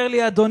 כל האומר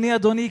לי אדוני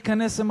אדוני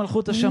ייכנס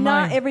למלכות Not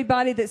השמיים,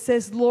 everybody that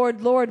says,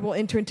 Lord, Lord, will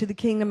enter into the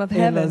kingdom of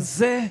אלא heaven.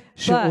 זה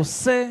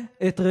שעושה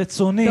את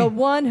רצוני, The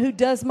one who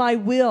does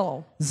my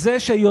will. זה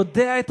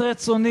שיודע את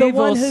רצוני The one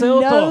ועושה who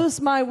אותו, knows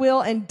my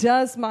will and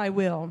does my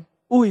will.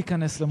 הוא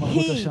ייכנס למלכות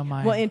He will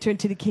השמיים. enter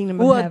into the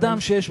kingdom הוא of heaven. אדם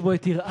שיש בו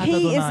את יראת He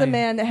is the אדוני.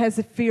 man that has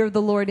the fear of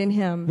the Lord in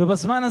him.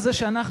 ובזמן הזה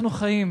שאנחנו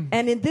חיים,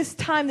 And in this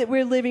time that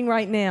we're living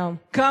right now,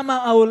 כמה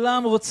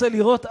העולם רוצה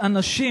לראות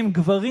אנשים,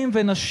 גברים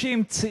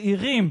ונשים,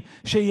 צעירים,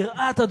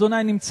 שיראת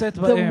אדוני נמצאת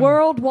the בהם.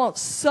 world wants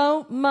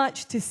so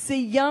much to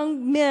see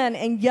young men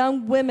and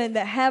young women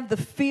that have the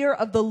fear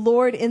of the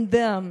Lord in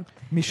them.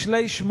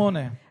 משלי 8.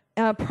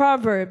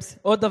 Proverbs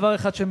עוד דבר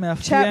אחד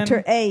שמאפיין,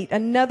 chapter 8,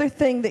 another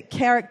thing that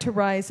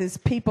characterizes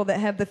people that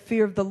have the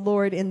fear of the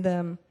Lord in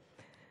them.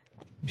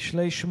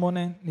 משלי 8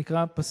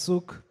 נקרא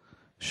פסוק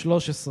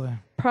 13.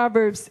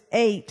 Proverbs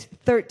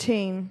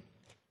 8:13.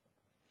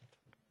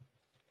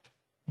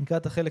 נקרא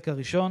את החלק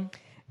הראשון.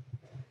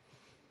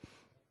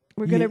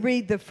 We're going to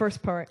read the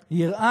first part.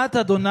 יראת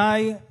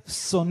אדוני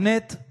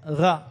שונאת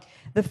רע.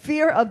 The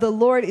fear of the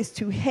Lord is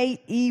to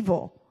hate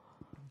evil.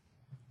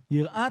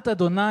 יראת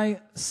אדוני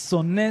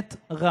שונאת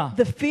רע.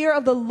 The fear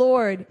of the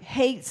Lord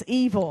hates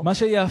evil. מה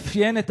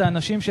שיאפיין את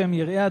האנשים שהם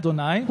יראי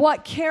אדוני,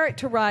 What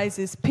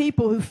characterizes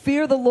people who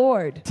fear the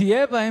Lord?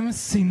 תהיה בהם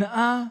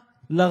שנאה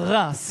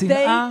לרע,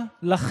 שנאה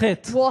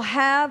לחטא. Will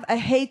have a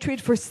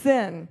hatred for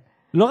sin.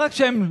 לא רק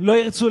שהם לא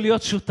ירצו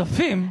להיות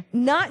שותפים,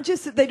 Not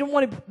just that they don't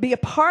want to be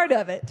a part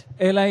of it.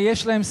 אלא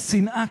יש להם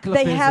שנאה They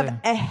כלפי have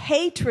זה. a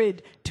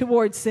hatred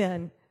towards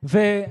sin.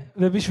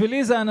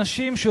 ובשבילי זה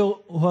אנשים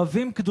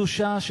שאוהבים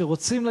קדושה,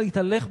 שרוצים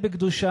להתהלך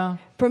בקדושה.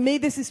 For me,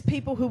 this is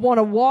people who want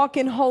to walk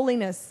in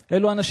holiness.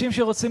 אלו אנשים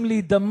שרוצים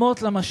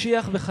להידמות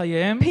למשיח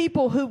בחייהם.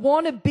 People who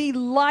want to be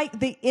like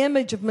the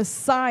image of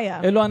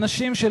Messiah. אלו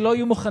אנשים שלא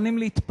יהיו מוכנים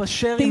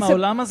להתפשר עם These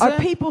העולם הזה, are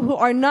people who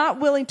are not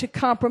willing to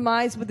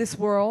compromise with this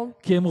world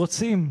כי הם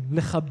רוצים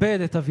לכבד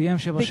את אביהם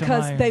because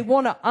שבשמיים they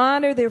want to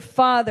honor their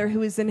Father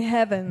who is in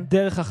heaven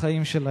דרך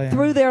החיים שלהם.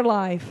 through their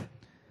life.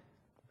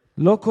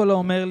 לא כל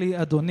האומר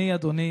לי אדוני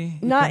אדוני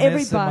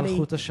ייכנס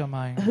למלכות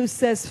השמיים. Who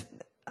says,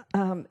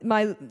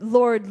 my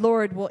Lord,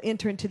 Lord will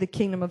enter into the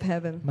kingdom of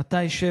heaven.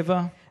 מתי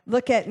 7?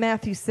 Look at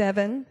Matthew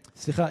 7.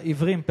 סליחה,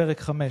 עברים פרק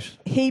 5.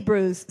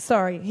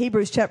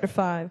 Hebrews chapter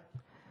 5.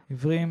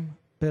 עברים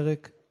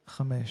פרק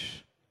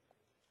 5.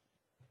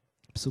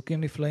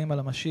 פסוקים נפלאים על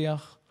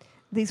המשיח.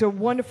 These are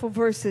wonderful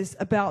verses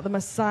about the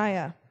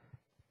Messiah.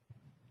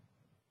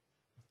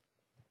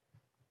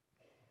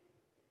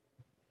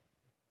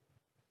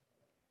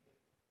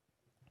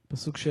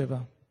 פסוק 7.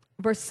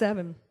 Verse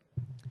 7.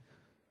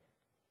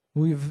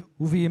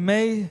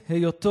 ובימי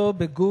היותו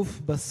בגוף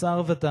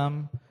בשר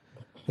ודם,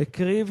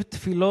 הקריב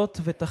תפילות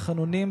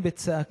ותחנונים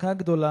בצעקה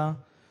גדולה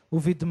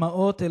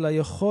ובדמעות אל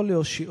היכול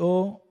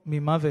להושיעו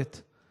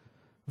ממוות,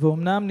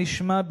 ואומנם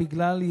נשמע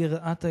בגלל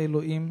יראת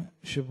האלוהים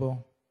שבו.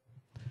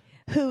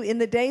 Who in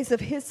the days of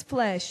his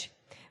flesh,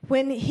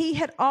 when he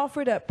had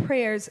offered up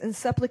prayers and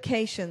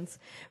supplications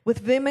with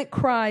vehement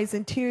cries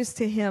and tears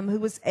to him who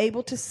was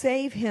able to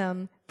save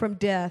him from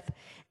death,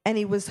 and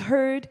he was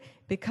heard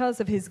because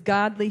of his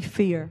godly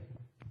fear.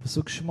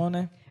 פסוק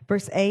 8.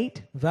 Verse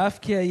 8. ואף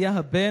כי היה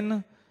הבן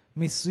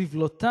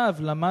מסבלותיו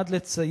למד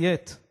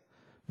לציית,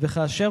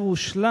 וכאשר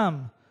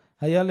הושלם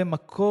היה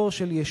למקור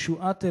של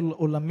ישועת אל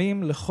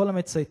עולמים לכל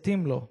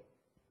המצייתים לו.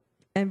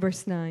 and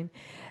verse 9.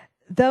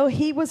 Though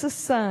he was a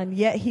son,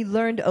 yet he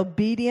learned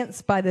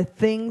obedience by the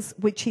things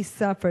which he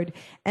suffered.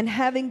 And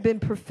having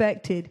been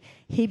perfected,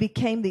 he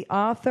became the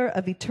author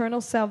of eternal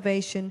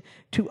salvation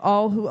to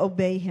all who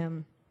obey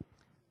him.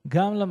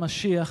 גם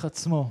למשיח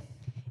עצמו,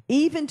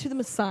 Even to the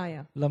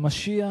Messiah,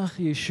 למשיח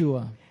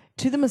ישוע,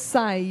 to the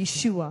Messiah,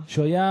 Yeshua,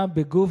 שהיה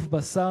בגוף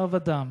בשר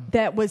ודם,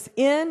 that was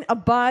in a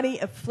body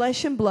of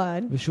flesh and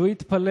blood, ושהוא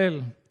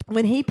התפלל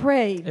when he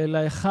prayed אל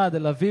האחד,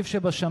 אל אביו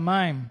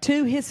שבשמיים,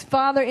 to his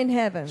Father in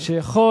heaven,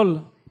 שיכול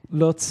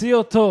להוציא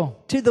אותו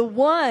to the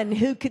one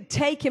who could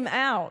take him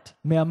out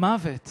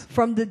מהמוות,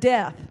 from the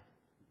death.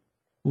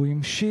 הוא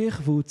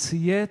המשיך והוא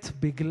ציית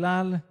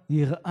בגלל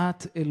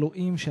יראת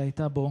אלוהים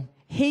שהייתה בו.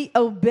 He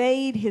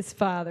obeyed his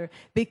father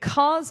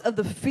because of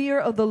the fear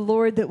of the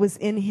Lord that was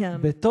in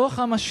him. בתוך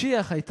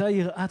המשיח הייתה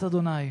יראת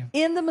אדוני.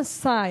 In the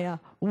Messiah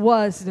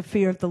was the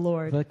fear of the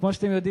Lord. וכמו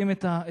שאתם יודעים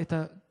את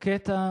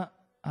הקטע,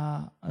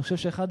 אני חושב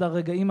שאחד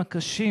הרגעים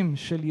הקשים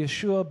של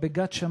ישוע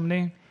בגת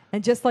שמני,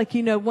 And just like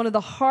you know, one of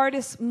the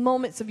hardest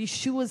moments of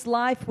Yeshua's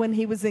life when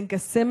he was in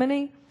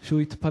Gethsemane,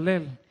 שהוא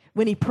התפלל,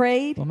 when he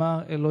prayed, הוא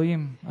אמר,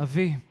 אלוהים,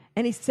 אבי,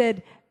 and he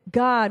said,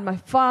 God,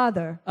 my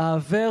Father,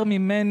 העבר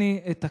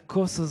ממני את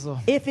הכוס הזו,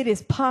 if it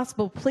is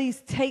possible,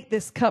 please take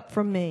this cup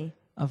from me,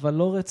 אבל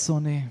לא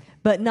רצוני,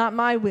 but not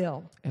my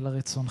will, אלא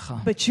רצונך.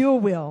 but your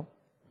will.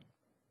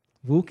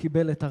 והוא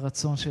קיבל את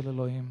הרצון של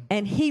אלוהים.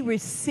 And he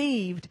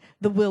received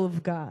the will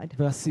of God.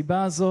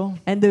 והסיבה הזו,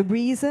 And the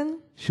reason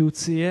שהוא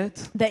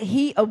ציית, that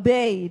he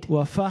obeyed,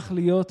 הוא הפך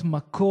להיות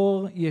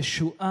מקור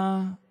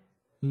ישועה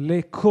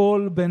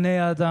לכל בני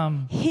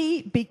האדם.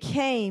 he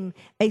became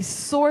a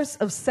source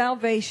of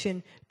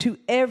salvation to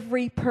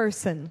every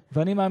person.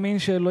 ואני מאמין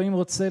שאלוהים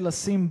רוצה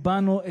לשים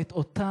בנו את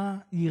אותה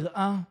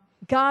יראה.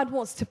 God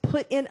wants to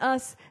put in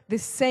us the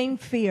same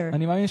fear.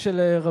 אני מאמין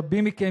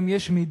שלרבים מכם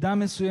יש מידה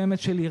מסוימת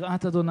של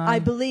יראת אדוני. I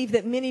believe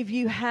that many of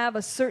you have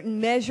a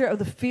certain measure of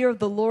the fear of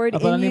the Lord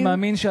אבל in אני you.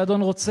 מאמין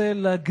שהאדון רוצה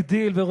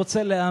להגדיל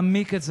ורוצה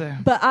להעמיק את זה.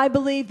 But I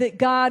believe that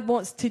God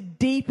wants to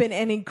deepen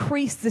and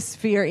increase this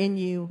fear in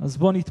you. אז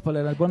בוא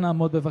נתפלל, בוא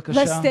נעמוד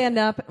בבקשה. Let's stand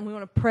up and we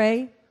want to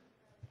pray.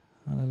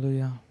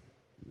 הללויה.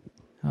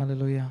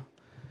 הללויה.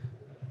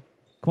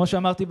 כמו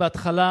שאמרתי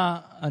בהתחלה,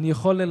 אני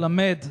יכול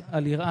ללמד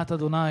על יראת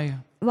אדוני.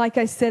 Like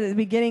I said at the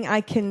beginning, I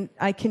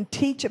can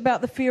teach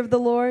about the fear of the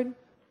Lord.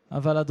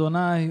 אבל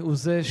אדוני הוא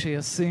זה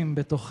שישים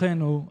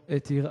בתוכנו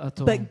את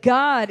יראתו. But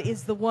God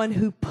is the one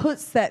who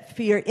puts that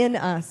fear in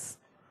us.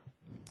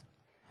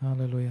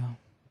 הללויה.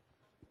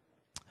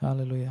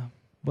 הללויה.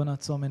 בוא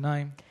נעצום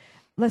עיניים.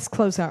 Let's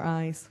close our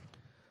eyes.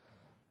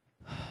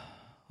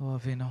 או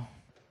אבינו.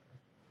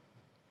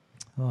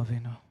 או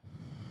אבינו.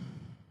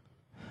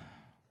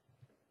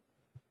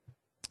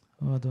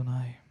 או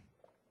אדוני.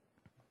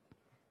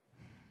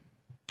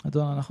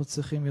 אדון, אנחנו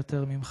צריכים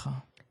יותר ממך.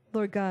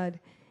 Lord God,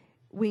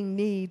 we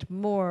need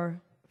more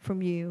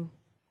from you.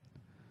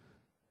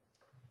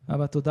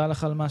 אבא, תודה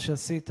לך על מה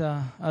שעשית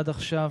עד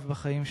עכשיו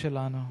בחיים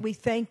שלנו. We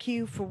thank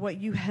you for what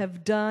you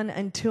have done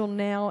until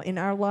now in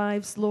our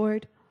lives,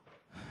 Lord.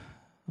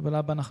 אבל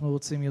אבא, אנחנו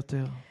רוצים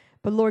יותר.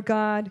 But Lord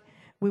God,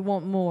 we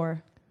want more.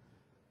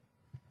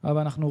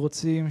 אבא, אנחנו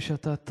רוצים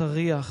שאתה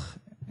תריח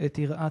את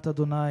יראת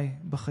אדוני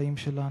בחיים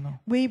שלנו.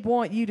 We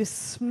want you to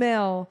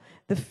smell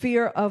the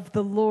fear of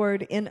the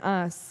Lord in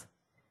us.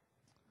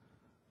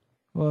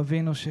 או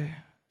אבינו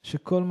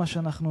שכל מה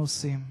שאנחנו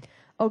עושים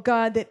Oh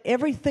God, that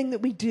everything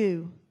that we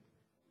do,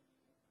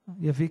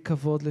 יביא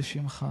כבוד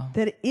לשמך.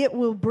 that it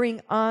will bring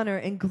honor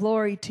and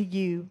glory to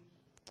you.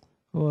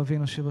 או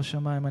אבינו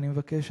שבשמיים, אני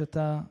מבקש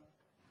שאתה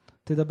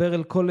תדבר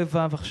אל כל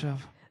לבב עכשיו.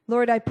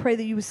 Lord, I pray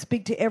that you would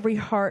speak to every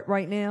heart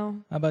right now.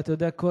 אבא, אתה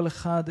יודע כל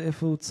אחד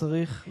איפה הוא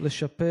צריך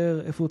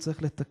לשפר, איפה הוא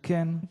צריך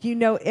לתקן. You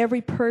know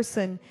every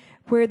person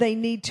where they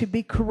need to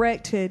be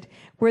corrected,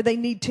 where they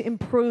need to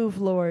improve,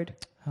 Lord.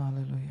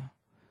 הללויה.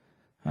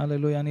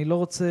 הללויה. אני לא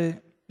רוצה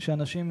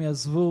שאנשים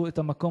יעזבו את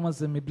המקום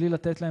הזה מבלי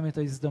לתת להם את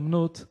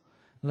ההזדמנות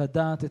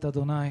לדעת את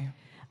אדוני.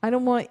 I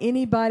don't want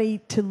anybody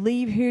to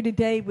leave here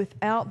today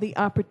without the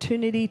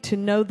opportunity to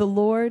know the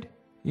Lord.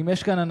 אם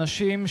יש כאן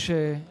אנשים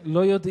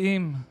שלא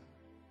יודעים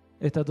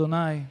את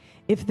אדוני,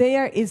 If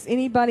there is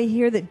anybody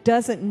here that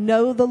doesn't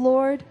know the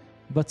Lord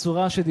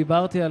בצורה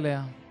שדיברתי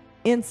עליה,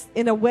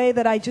 in a way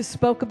that I just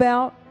spoke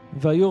about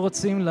והיו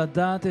רוצים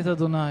לדעת את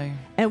אדוני,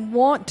 and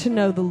want to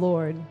know the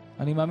Lord,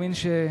 אני מאמין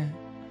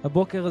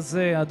שהבוקר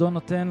הזה האדון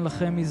נותן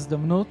לכם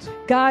הזדמנות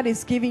God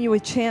is giving you a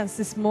chance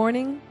this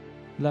morning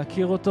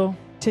להכיר אותו.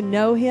 to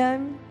know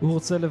Him. הוא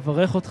רוצה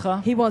לברך אותך.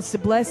 He wants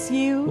to bless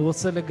you. הוא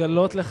רוצה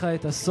לגלות לך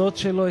את הסוד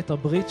שלו, את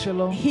הברית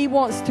שלו. He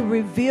wants to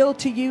reveal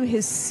to you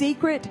His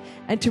secret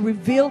and to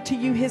reveal to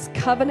you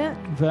His covenant.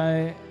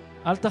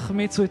 ואל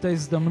תחמיצו את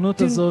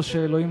ההזדמנות הזו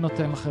שאלוהים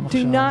נותן לכם Do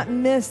עכשיו. not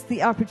miss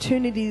the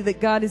opportunity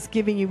that God is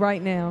giving you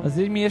right now. אז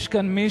אם יש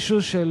כאן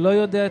מישהו שלא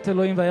יודע את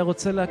אלוהים והיה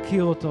רוצה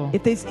להכיר אותו,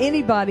 If there's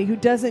anybody who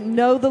doesn't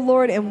know the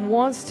Lord and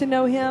wants to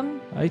know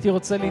Him, הייתי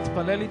רוצה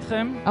להתפלל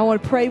איתכם. I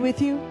want to pray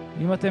with you.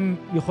 אם אתם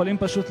יכולים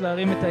פשוט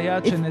להרים את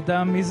היד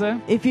שנדע מי זה.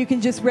 If you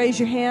can just raise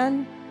your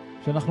hand.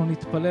 שאנחנו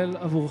נתפלל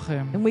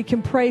עבורכם. And we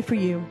can pray for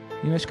you.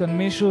 אם יש כאן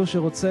מישהו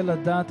שרוצה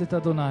לדעת את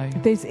אדוני.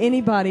 If there's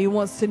anybody who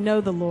wants to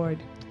know the Lord.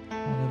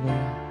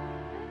 הללויה.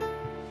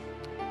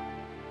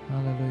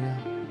 הללויה.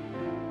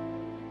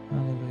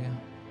 הללויה.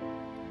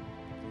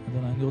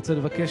 אדוני, אני רוצה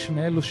לבקש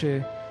מאלו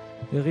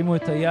שהרימו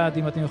את היד,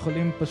 אם אתם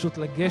יכולים פשוט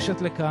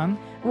לגשת לכאן.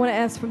 I want to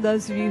ask from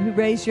those of you who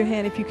raised your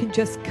hand if you can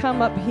just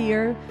come up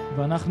here.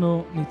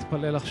 ואנחנו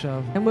נתפלל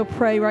עכשיו. And we'll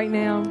pray right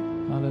now.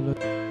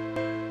 הללויה.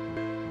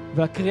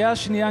 והקריאה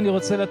השנייה אני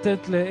רוצה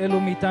לתת לאלו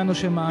מאיתנו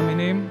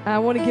שמאמינים. I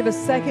want to give a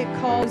second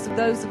call to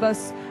those of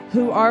us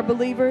who are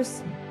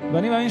believers.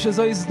 ואני מאמין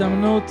שזו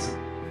הזדמנות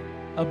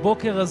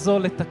הבוקר הזו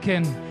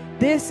לתקן.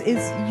 This is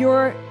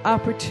your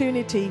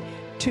opportunity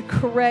to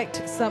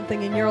correct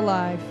something in your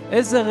life.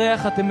 איזה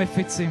ריח אתם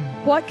מפיצים?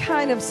 What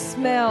kind of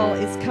smell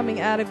is coming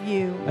out of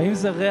you? האם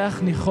זה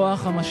ריח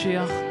ניחוח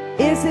המשיח?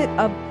 Is it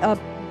a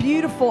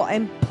beautiful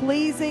and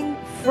pleasing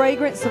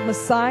fragrance of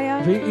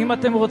Messiah? ואם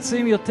אתם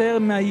רוצים יותר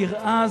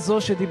מהיראה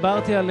הזו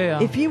שדיברתי עליה,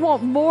 If you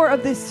want more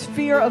of this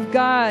fear of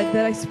God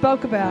that I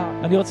spoke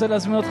about, אני רוצה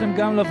להזמין אתכם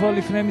גם לבוא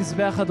לפני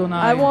מזבח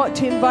אדוני. I want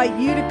to invite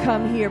you to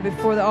come here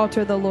before the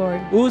altar of the Lord.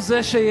 הוא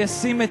זה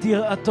שישים את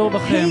יראתו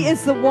בכם. He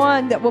is the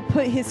one that will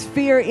put his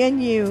fear in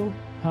you.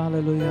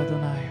 הללויה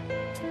אדוני.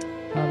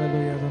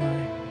 הללויה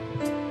אדוני.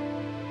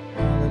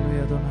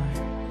 הללויה אדוני.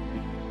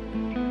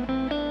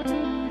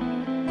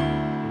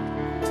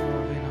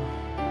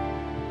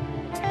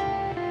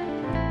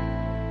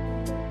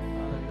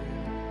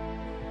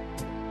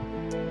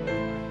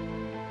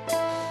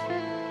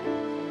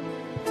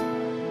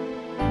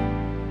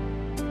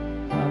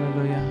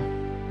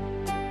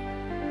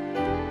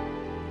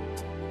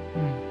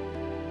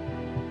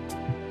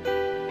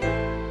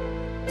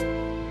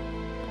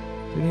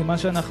 מה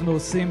שאנחנו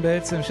עושים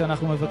בעצם,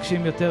 שאנחנו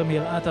מבקשים יותר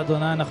מיראת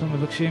אדוני, אנחנו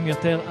מבקשים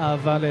יותר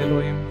אהבה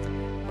לאלוהים.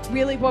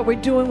 Really what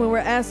we're doing when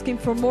we're asking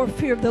for more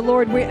fear of the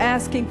Lord, we're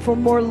asking for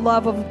more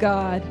love of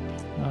God.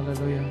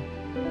 הללויה.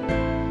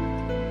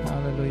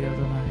 הללויה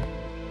אדוני.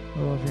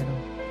 אוהבינו.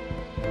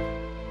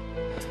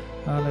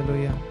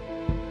 הללויה.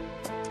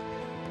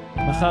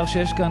 מאחר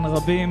שיש כאן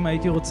רבים,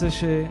 הייתי רוצה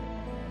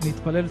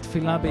שנתפלל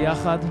תפילה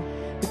ביחד.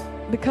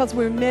 Because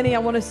we're many, I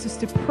want us just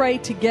to pray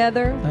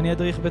together. אני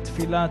אדריך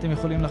בתפילה, אתם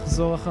יכולים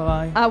לחזור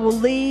אחריי. I will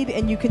lead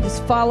and you can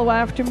just follow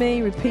after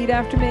me, repeat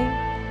after me.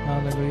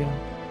 הללויה.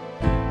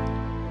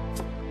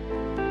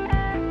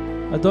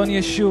 אדון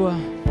ישוע.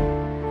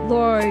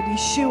 Lord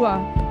Yeshua.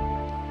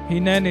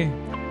 הנני.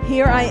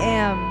 Here I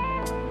am.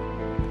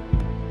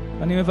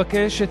 אני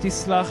מבקש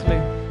שתסלח לי.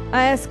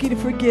 I ask you to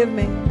forgive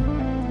me.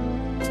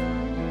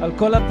 על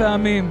כל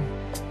הפעמים.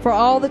 For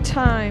all the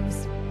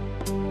times.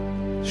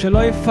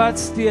 שלא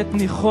הפצתי את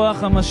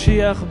ניחוח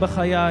המשיח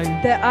בחיי.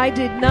 That I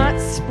did not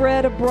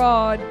spread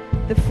abroad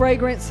the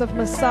fragrance of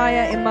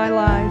Messiah in my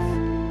life.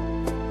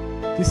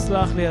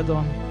 תסלח לי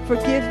אדון.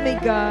 Forgive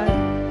me, God.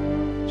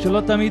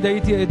 שלא תמיד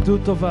הייתי עדות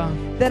טובה.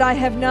 That I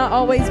have not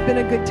always been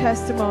a good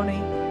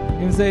testimony.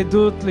 אם זה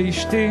עדות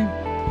לאשתי.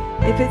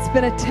 If it's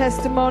been a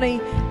testimony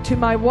to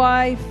my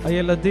wife.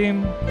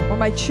 הילדים. Or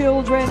my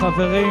children.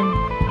 חברים.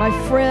 My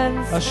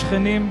friends.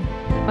 השכנים.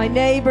 My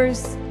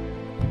neighbors.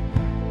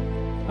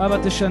 אבא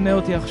תשנה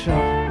אותי עכשיו.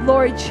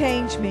 Lord,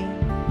 change me.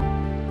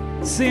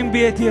 שים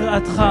בי את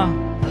יראתך.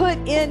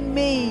 Put in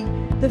me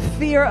the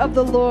fear of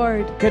the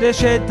Lord. כדי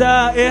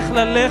שאדע איך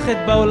ללכת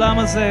בעולם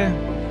הזה.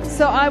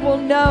 So I will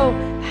know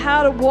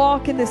how to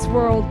walk in this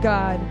world,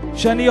 God.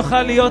 שאני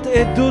יוכל להיות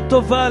עדות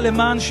טובה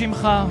למען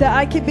שמך. That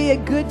I can be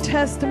a good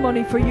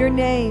testimony for your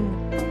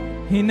name.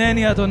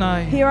 הנני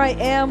אדוני. Here I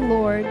am,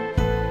 Lord.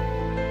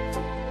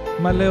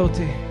 מלא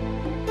אותי.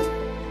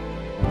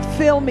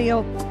 Fill me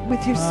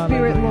with your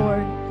spirit,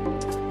 Lord.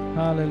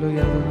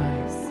 Hallelujah, Adonai.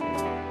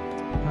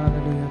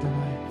 Hallelujah, Adonai.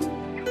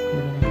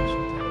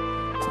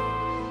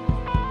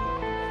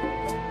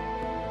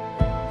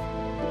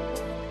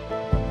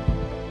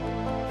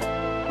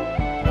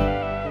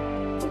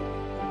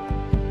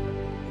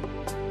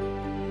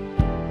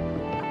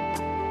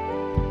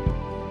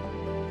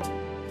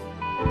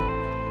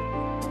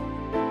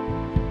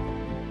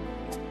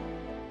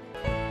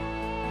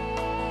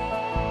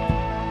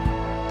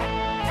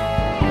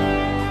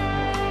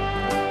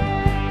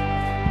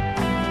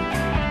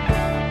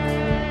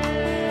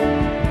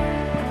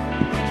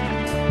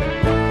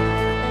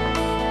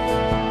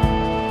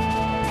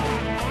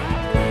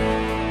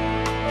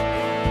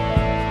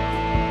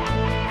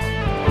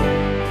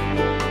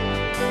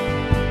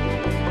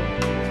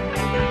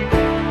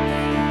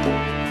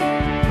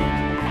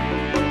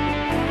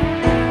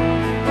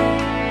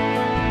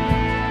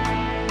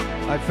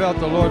 Felt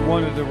the Lord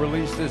wanted to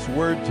release this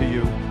word to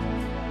you.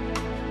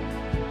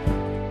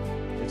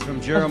 It's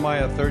from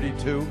Jeremiah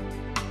 32.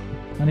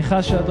 אני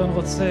חש שהאדון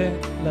רוצה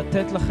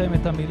לתת לכם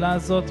את המילה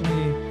הזאת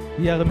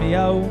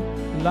מירמיהו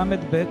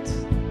למ"ב.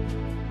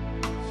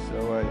 So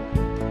I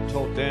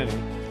told Dani.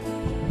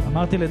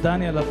 אמרתי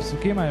לדני על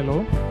הפסוקים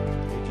האלו.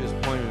 He just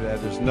pointed at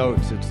his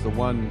notes. It's the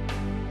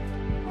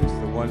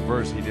one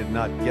verse he did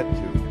not get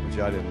to, which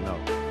I didn't know.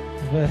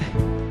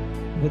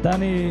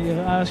 ודני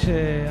הראה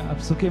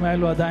שהפסוקים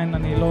האלו עדיין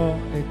אני לא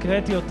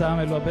הקראתי אותם,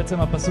 אלו בעצם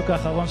הפסוק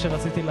האחרון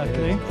שרציתי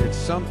להקריא.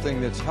 It's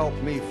something that's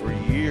helped me for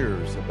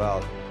years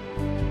about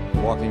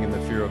walking in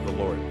the fear of the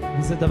Lord.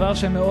 וזה דבר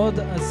שמאוד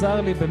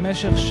עזר לי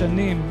במשך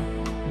שנים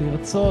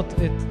לרצות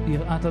את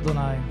יראת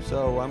אדוני.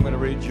 So I'm going to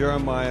read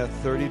Jeremiah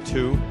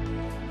 32,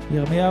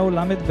 ירמיהו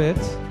ל"ב,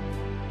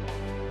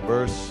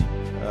 verse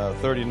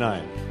 39.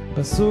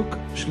 פסוק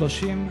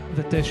 39.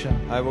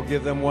 I will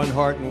give them one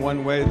heart and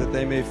one way that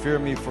they may fear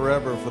me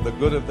forever for the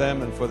good of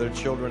them and for their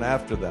children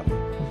after them.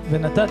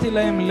 ונתתי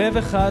להם לב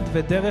אחד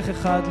ודרך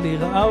אחד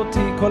ליראה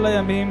אותי כל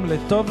הימים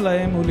לטוב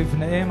להם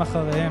ולבניהם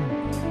אחריהם.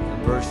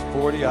 In verse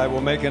 40, I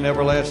will make an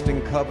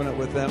everlasting covenant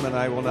with them and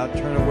I will not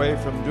turn away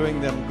from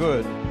doing them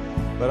good,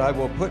 but I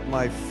will put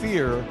my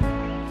fear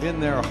in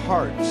their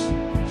hearts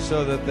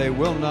so that they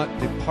will not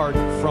depart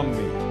from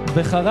me.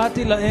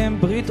 וחרתי להם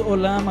ברית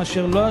עולם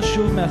אשר לא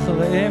אשוב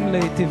מאחריהם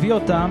להיטיבי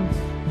אותם,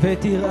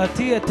 ואת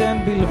יראתי אתן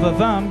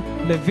בלבבם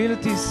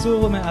לבלתי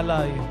סור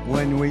מעלי.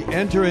 When we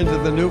enter into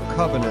the new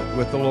covenant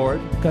with the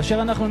Lord,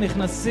 כאשר אנחנו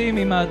נכנסים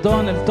עם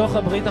האדון אל תוך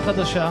הברית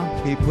החדשה,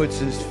 He puts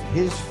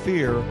his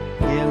fear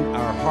in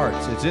our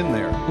hearts. It's in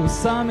there. הוא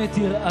שם את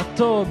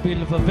יראתו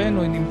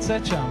בלבבנו, היא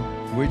נמצאת שם.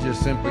 We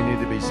just simply need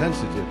to be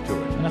sensitive to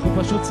it. אנחנו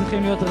פשוט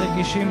צריכים להיות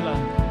רגישים לה.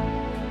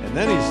 And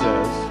then he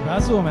says,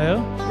 ואז הוא אומר,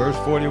 verse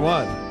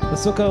 41,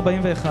 פסוק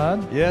 41,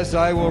 Yes,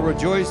 I will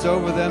rejoice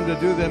over them to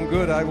do them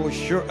good. I will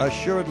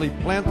assuredly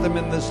plant them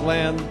in this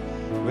land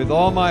with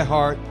all my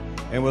heart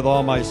and with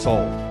all my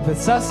soul.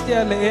 וששתי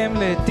עליהם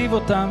להיטיב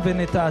אותם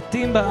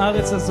ונטעתים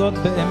בארץ הזאת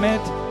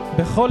באמת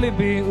בכל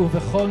ליבי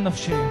ובכל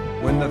נפשי.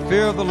 When the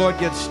fear of the Lord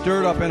gets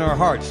stirred up in our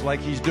hearts like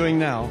he's doing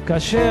now,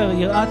 כאשר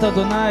יראת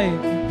אדוני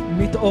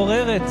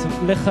מתעוררת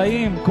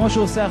לחיים כמו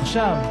שהוא עושה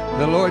עכשיו,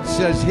 the Lord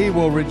says he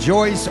will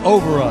rejoice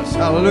over us.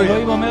 Hallelujah.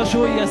 אלוהים אומר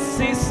שהוא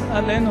יסיס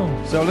עלינו.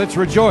 So let's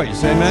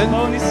rejoice. Amen.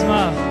 בואו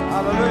נשמח.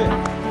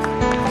 Hallelujah.